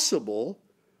possible,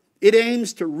 it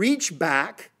aims to reach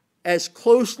back as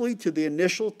closely to the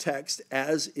initial text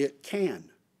as it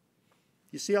can."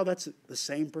 You see how that's the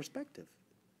same perspective?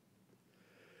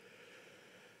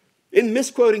 In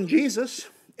Misquoting Jesus,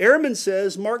 Ehrman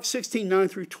says Mark 16:9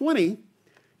 through 20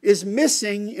 is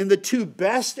missing in the two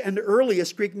best and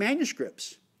earliest Greek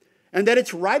manuscripts, and that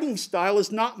its writing style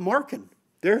is not Markan.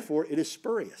 Therefore, it is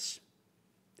spurious.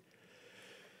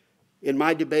 In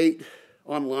my debate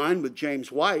online with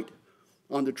James White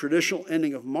on the traditional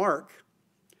ending of Mark,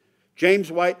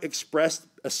 James White expressed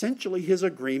essentially his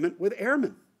agreement with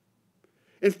Ehrman.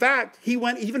 In fact, he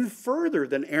went even further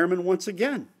than Ehrman once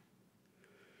again.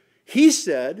 He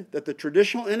said that the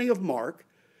traditional ending of Mark,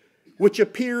 which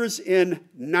appears in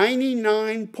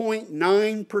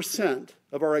 99.9%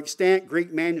 of our extant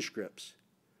Greek manuscripts,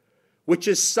 which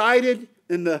is cited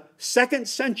in the 2nd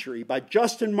century by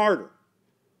Justin Martyr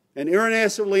and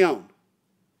Irenaeus of Lyon,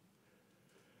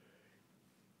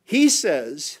 he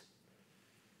says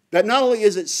that not only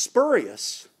is it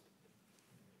spurious,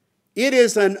 it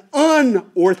is an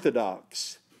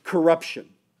unorthodox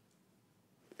corruption.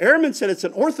 Ehrman said it's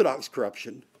an orthodox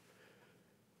corruption.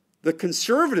 The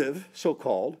conservative,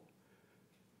 so-called,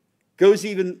 goes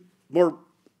even more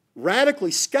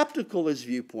radically skeptical of his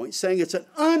viewpoint, saying it's an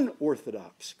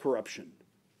unorthodox corruption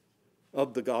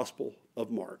of the Gospel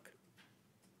of Mark.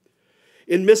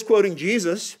 In misquoting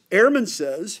Jesus, Ehrman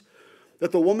says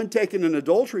that the woman taken in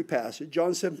adultery passage,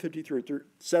 John 7:53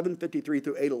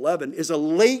 through 8:11, is a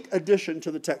late addition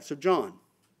to the text of John.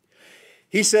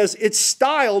 He says its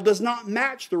style does not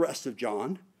match the rest of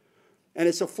John, and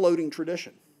it's a floating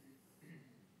tradition.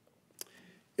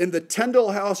 In the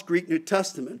Tyndale House Greek New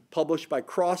Testament, published by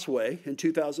Crossway in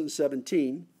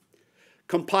 2017,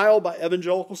 compiled by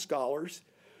evangelical scholars,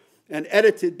 and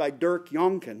edited by Dirk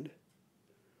Jonkind,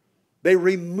 they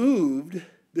removed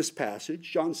this passage,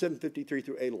 John 7:53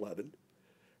 through 8:11,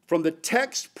 from the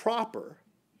text proper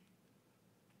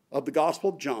of the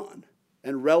Gospel of John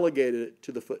and relegated it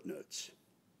to the footnotes.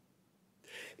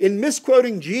 In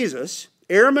misquoting Jesus,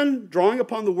 Ehrman, drawing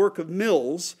upon the work of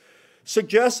Mills,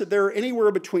 suggests that there are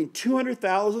anywhere between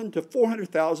 200,000 to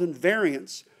 400,000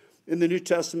 variants in the New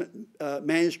Testament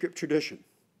manuscript tradition.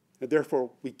 And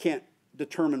therefore, we can't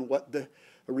determine what the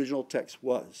original text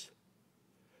was.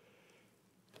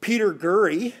 Peter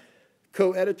Gurry,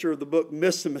 co-editor of the book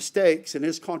Myths and Mistakes, and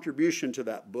his contribution to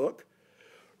that book,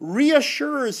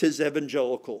 reassures his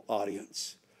evangelical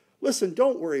audience. Listen,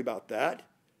 don't worry about that.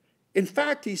 In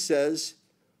fact, he says,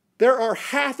 there are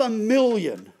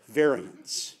 500,000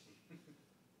 variants.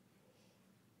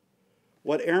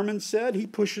 What Ehrman said, he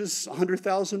pushes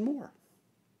 100,000 more,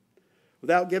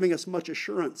 without giving us much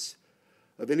assurance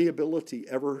of any ability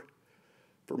ever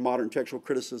for modern textual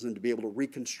criticism to be able to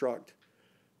reconstruct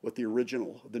what the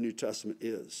original of the New Testament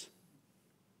is.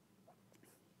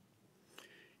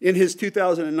 In his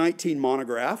 2019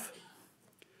 monograph,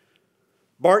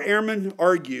 Bart Ehrman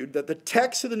argued that the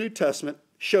text of the New Testament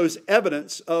shows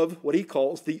evidence of what he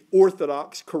calls the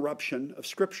orthodox corruption of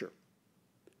Scripture.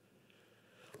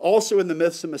 Also in the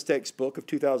Myths and Mistakes book of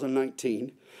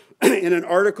 2019, in an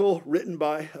article written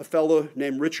by a fellow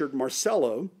named Richard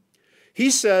Marcello, he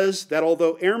says that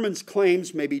although Ehrman's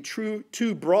claims may be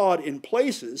too broad in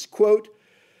places, quote,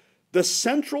 the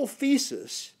central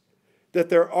thesis that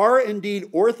there are indeed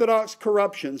orthodox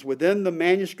corruptions within the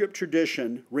manuscript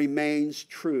tradition remains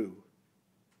true,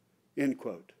 end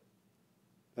quote.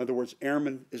 In other words,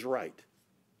 Ehrman is right.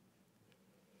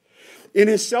 In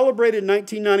his celebrated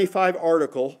 1995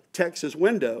 article, Text's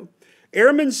Window,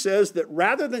 Ehrman says that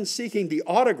rather than seeking the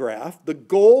autograph, the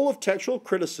goal of textual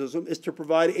criticism is to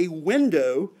provide a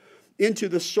window into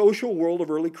the social world of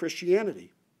early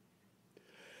Christianity.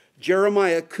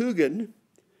 Jeremiah Coogan,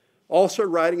 also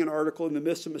writing an article in the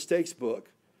Myths and Mistakes book,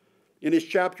 in his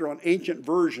chapter on ancient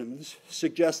versions,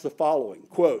 suggests the following,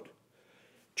 quote,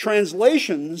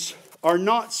 translations are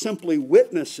not simply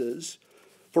witnesses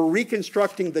for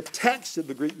reconstructing the text of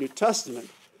the Greek New Testament.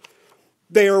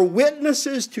 They are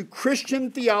witnesses to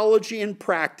Christian theology and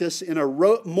practice in a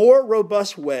more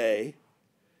robust way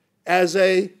as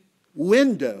a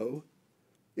window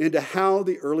into how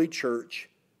the early church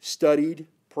studied,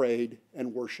 prayed,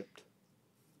 and worshiped.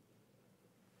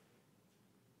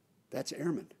 That's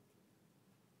Ehrman.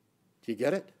 Do you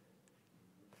get it?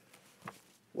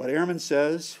 What Ehrman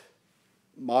says,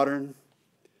 modern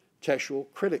textual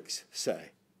critics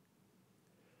say.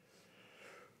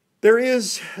 There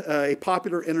is a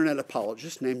popular internet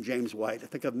apologist named James White. I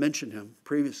think I've mentioned him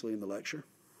previously in the lecture.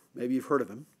 Maybe you've heard of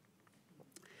him.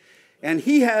 And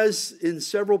he has, in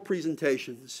several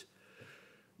presentations,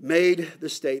 made the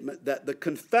statement that the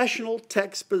confessional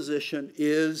text position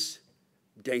is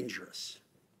dangerous.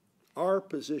 Our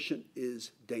position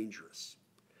is dangerous.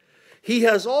 He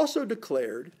has also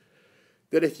declared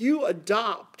that if you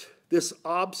adopt this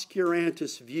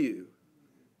obscurantist view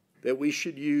that we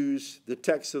should use the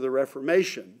text of the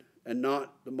Reformation and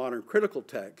not the modern critical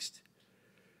text,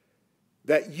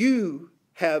 that you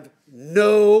have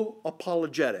no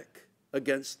apologetic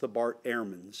against the Bart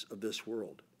Ehrmans of this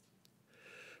world.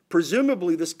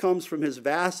 Presumably, this comes from his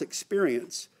vast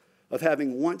experience of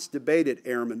having once debated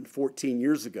Ehrman 14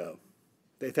 years ago.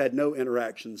 They've had no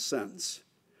interaction since,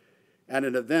 at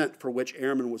an event for which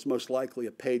Ehrman was most likely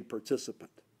a paid participant.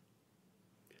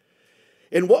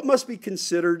 In what must be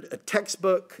considered a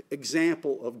textbook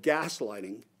example of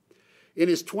gaslighting, in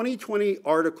his 2020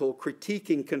 article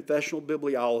critiquing confessional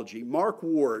bibliology, Mark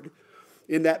Ward,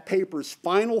 in that paper's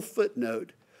final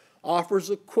footnote, offers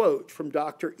a quote from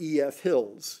Dr. E.F.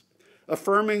 Hills,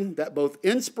 affirming that both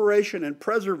inspiration and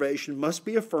preservation must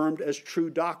be affirmed as true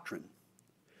doctrine.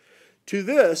 To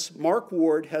this, Mark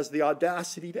Ward has the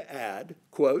audacity to add,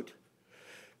 quote,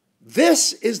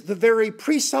 this is the very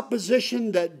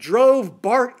presupposition that drove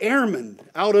Bart Ehrman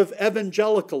out of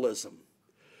evangelicalism,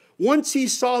 Once he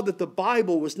saw that the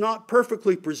Bible was not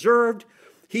perfectly preserved,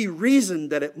 he reasoned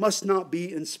that it must not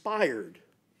be inspired.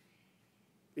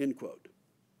 End quote.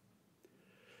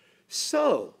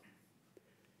 So,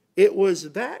 it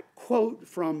was that quote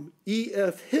from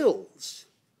E.F. Hills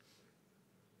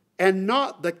and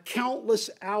not the countless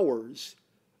hours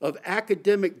of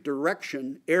academic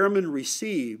direction Ehrman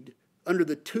received under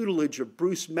the tutelage of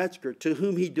Bruce Metzger, to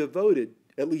whom he devoted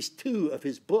at least 2 of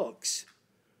his books,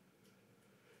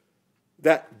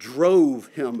 that drove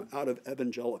him out of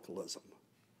evangelicalism.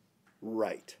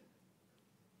 Right.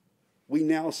 We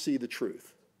now see the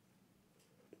truth.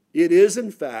 It is,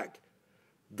 in fact,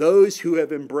 those who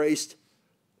have embraced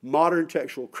modern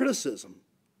textual criticism,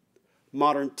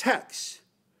 modern texts,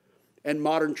 and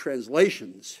modern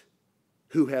translations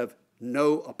who have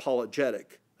no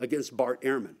apologetic against Bart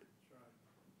Ehrman.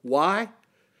 Why?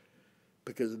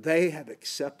 Because they have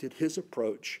accepted his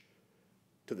approach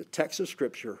to the text of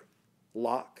Scripture,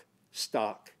 lock,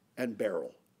 stock, and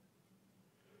barrel.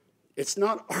 It's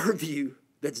not our view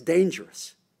that's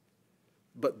dangerous,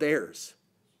 but theirs.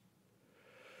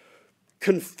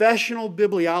 Confessional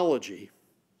bibliology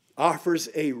offers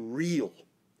a real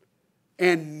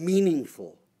and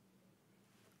meaningful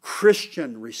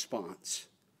Christian response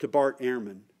to Bart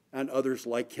Ehrman and others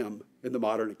like him in the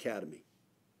modern academy.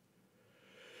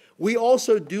 We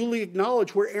also duly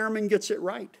acknowledge where Ehrman gets it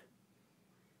right.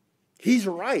 He's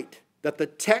right that the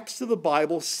text of the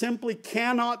Bible simply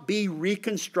cannot be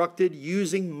reconstructed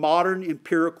using modern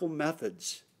empirical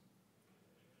methods.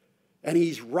 And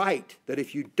he's right that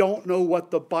if you don't know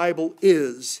what the Bible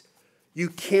is, you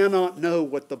cannot know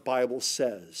what the Bible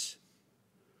says.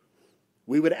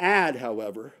 We would add,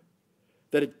 however,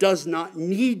 that it does not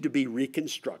need to be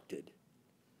reconstructed.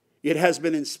 It has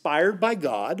been inspired by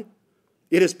God.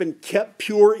 It has been kept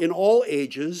pure in all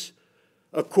ages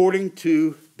according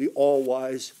to the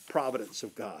all-wise providence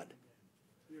of God.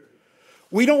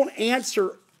 We don't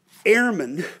answer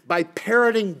Ehrman by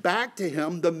parroting back to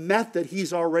him the method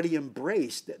he's already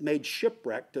embraced that made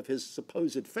shipwrecked of his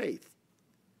supposed faith.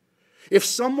 If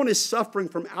someone is suffering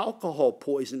from alcohol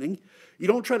poisoning, you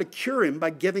don't try to cure him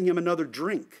by giving him another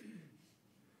drink.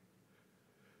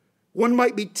 One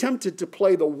might be tempted to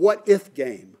play the what-if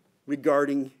game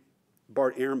regarding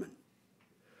Bart Ehrman.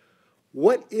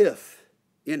 What if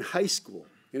in high school,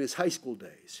 in his high school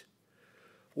days,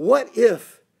 what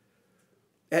if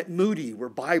at Moody, where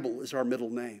Bible is our middle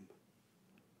name,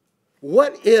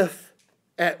 what if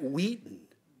at Wheaton,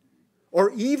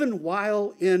 or even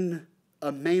while in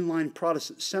a mainline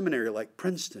Protestant seminary like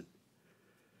Princeton,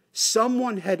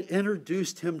 someone had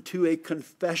introduced him to a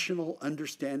confessional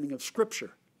understanding of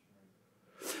Scripture?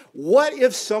 What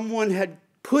if someone had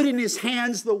put in his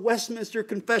hands the Westminster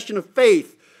Confession of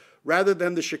Faith rather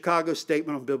than the Chicago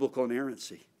Statement on Biblical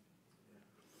Inerrancy?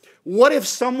 What if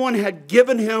someone had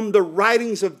given him the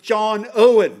writings of John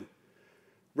Owen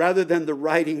rather than the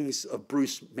writings of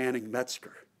Bruce Manning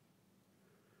Metzger?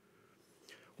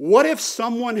 What if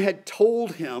someone had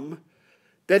told him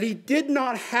that he did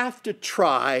not have to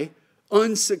try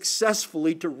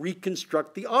unsuccessfully to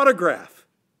reconstruct the autograph?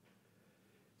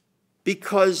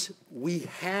 Because we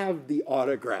have the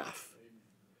autograph.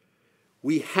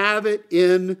 We have it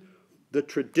in the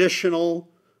traditional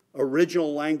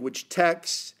original language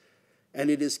texts,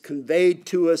 and it is conveyed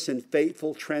to us in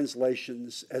faithful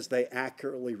translations as they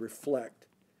accurately reflect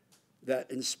that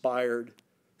inspired,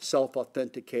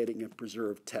 self-authenticating, and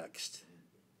preserved text.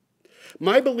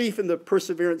 My belief in the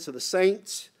perseverance of the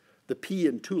saints, the pea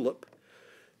and tulip,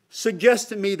 suggests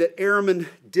to me that Ehrman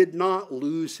did not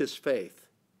lose his faith,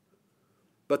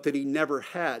 but that he never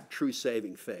had true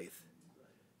saving faith.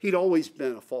 He'd always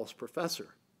been a false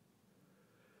professor.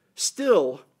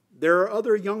 Still, there are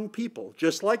other young people,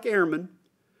 just like Ehrman,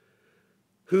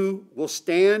 who will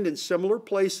stand in similar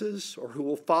places or who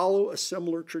will follow a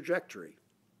similar trajectory.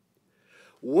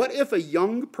 What if a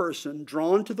young person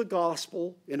drawn to the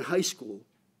gospel in high school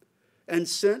and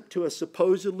sent to a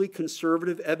supposedly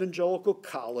conservative evangelical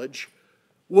college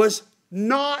was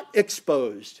not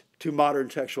exposed to modern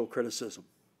textual criticism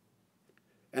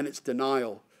and its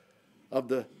denial of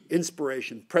the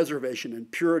inspiration, preservation,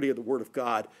 and purity of the Word of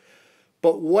God?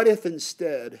 But what if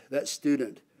instead that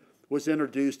student was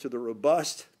introduced to the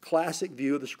robust, classic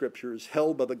view of the Scriptures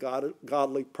held by the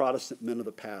godly Protestant men of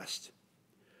the past?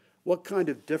 What kind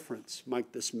of difference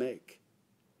might this make?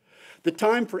 The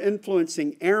time for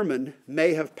influencing Ehrman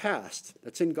may have passed.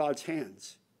 That's in God's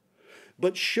hands.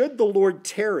 But should the Lord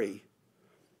tarry,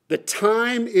 the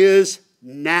time is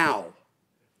now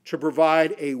to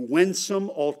provide a winsome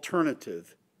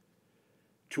alternative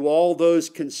to all those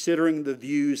considering the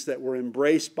views that were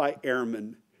embraced by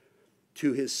Ehrman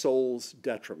to his soul's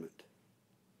detriment.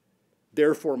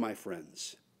 Therefore, my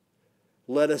friends,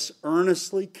 let us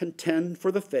earnestly contend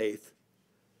for the faith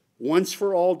once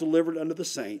for all delivered unto the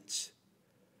saints,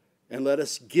 and let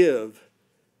us give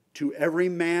to every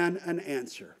man an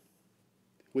answer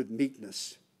with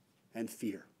meekness and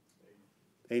fear.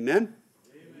 Amen?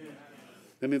 Amen.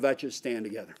 Let me invite you to stand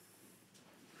together.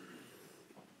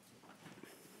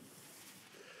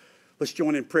 Let's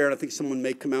join in prayer, and I think someone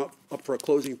may come up for a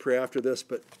closing prayer after this,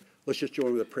 but let's just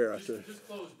join with a prayer after this. Just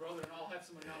close, brother, and I'll have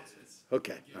some announcements.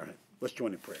 Okay, all right. Let's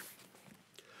join in prayer.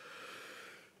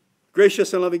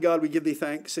 Gracious and loving God, we give thee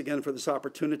thanks again for this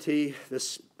opportunity,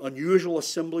 this unusual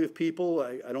assembly of people.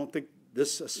 I don't think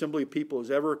this assembly of people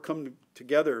has ever come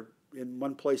together in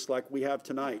one place like we have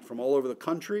tonight, from all over the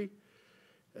country.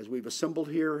 As we've assembled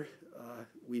here,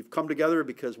 we've come together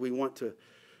because we want to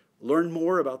learn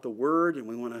more about the Word, and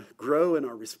we want to grow in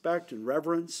our respect and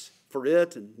reverence for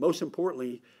it, and most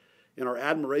importantly, in our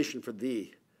admiration for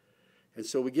Thee. And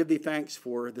so we give Thee thanks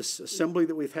for this assembly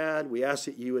that we've had. We ask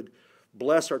that You would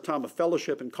bless our time of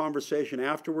fellowship and conversation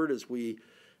afterward as we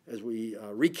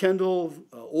rekindle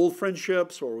old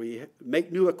friendships, or we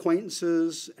make new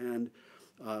acquaintances, and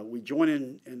we join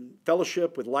in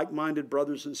fellowship with like-minded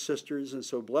brothers and sisters. And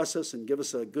so bless us and give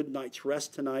us a good night's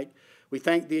rest tonight. We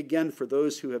thank Thee again for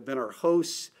those who have been our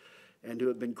hosts and who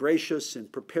have been gracious in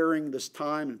preparing this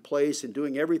time and place and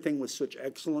doing everything with such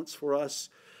excellence for us,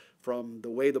 from the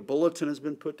way the bulletin has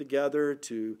been put together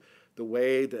to the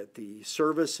way that the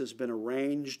service has been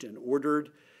arranged and ordered.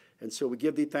 And so we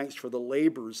give Thee thanks for the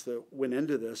labors that went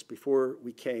into this before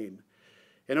we came.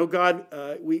 And, oh God,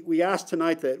 we ask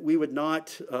tonight that we would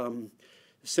not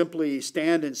simply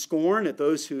stand in scorn at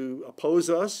those who oppose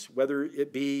us, whether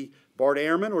it be Bart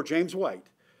Ehrman or James White,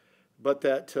 but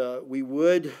that we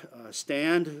would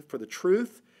stand for the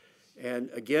truth, and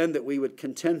again, that we would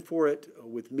contend for it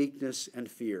with meekness and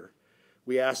fear.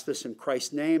 We ask this in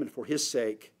Christ's name and for His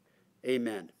sake.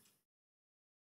 Amen.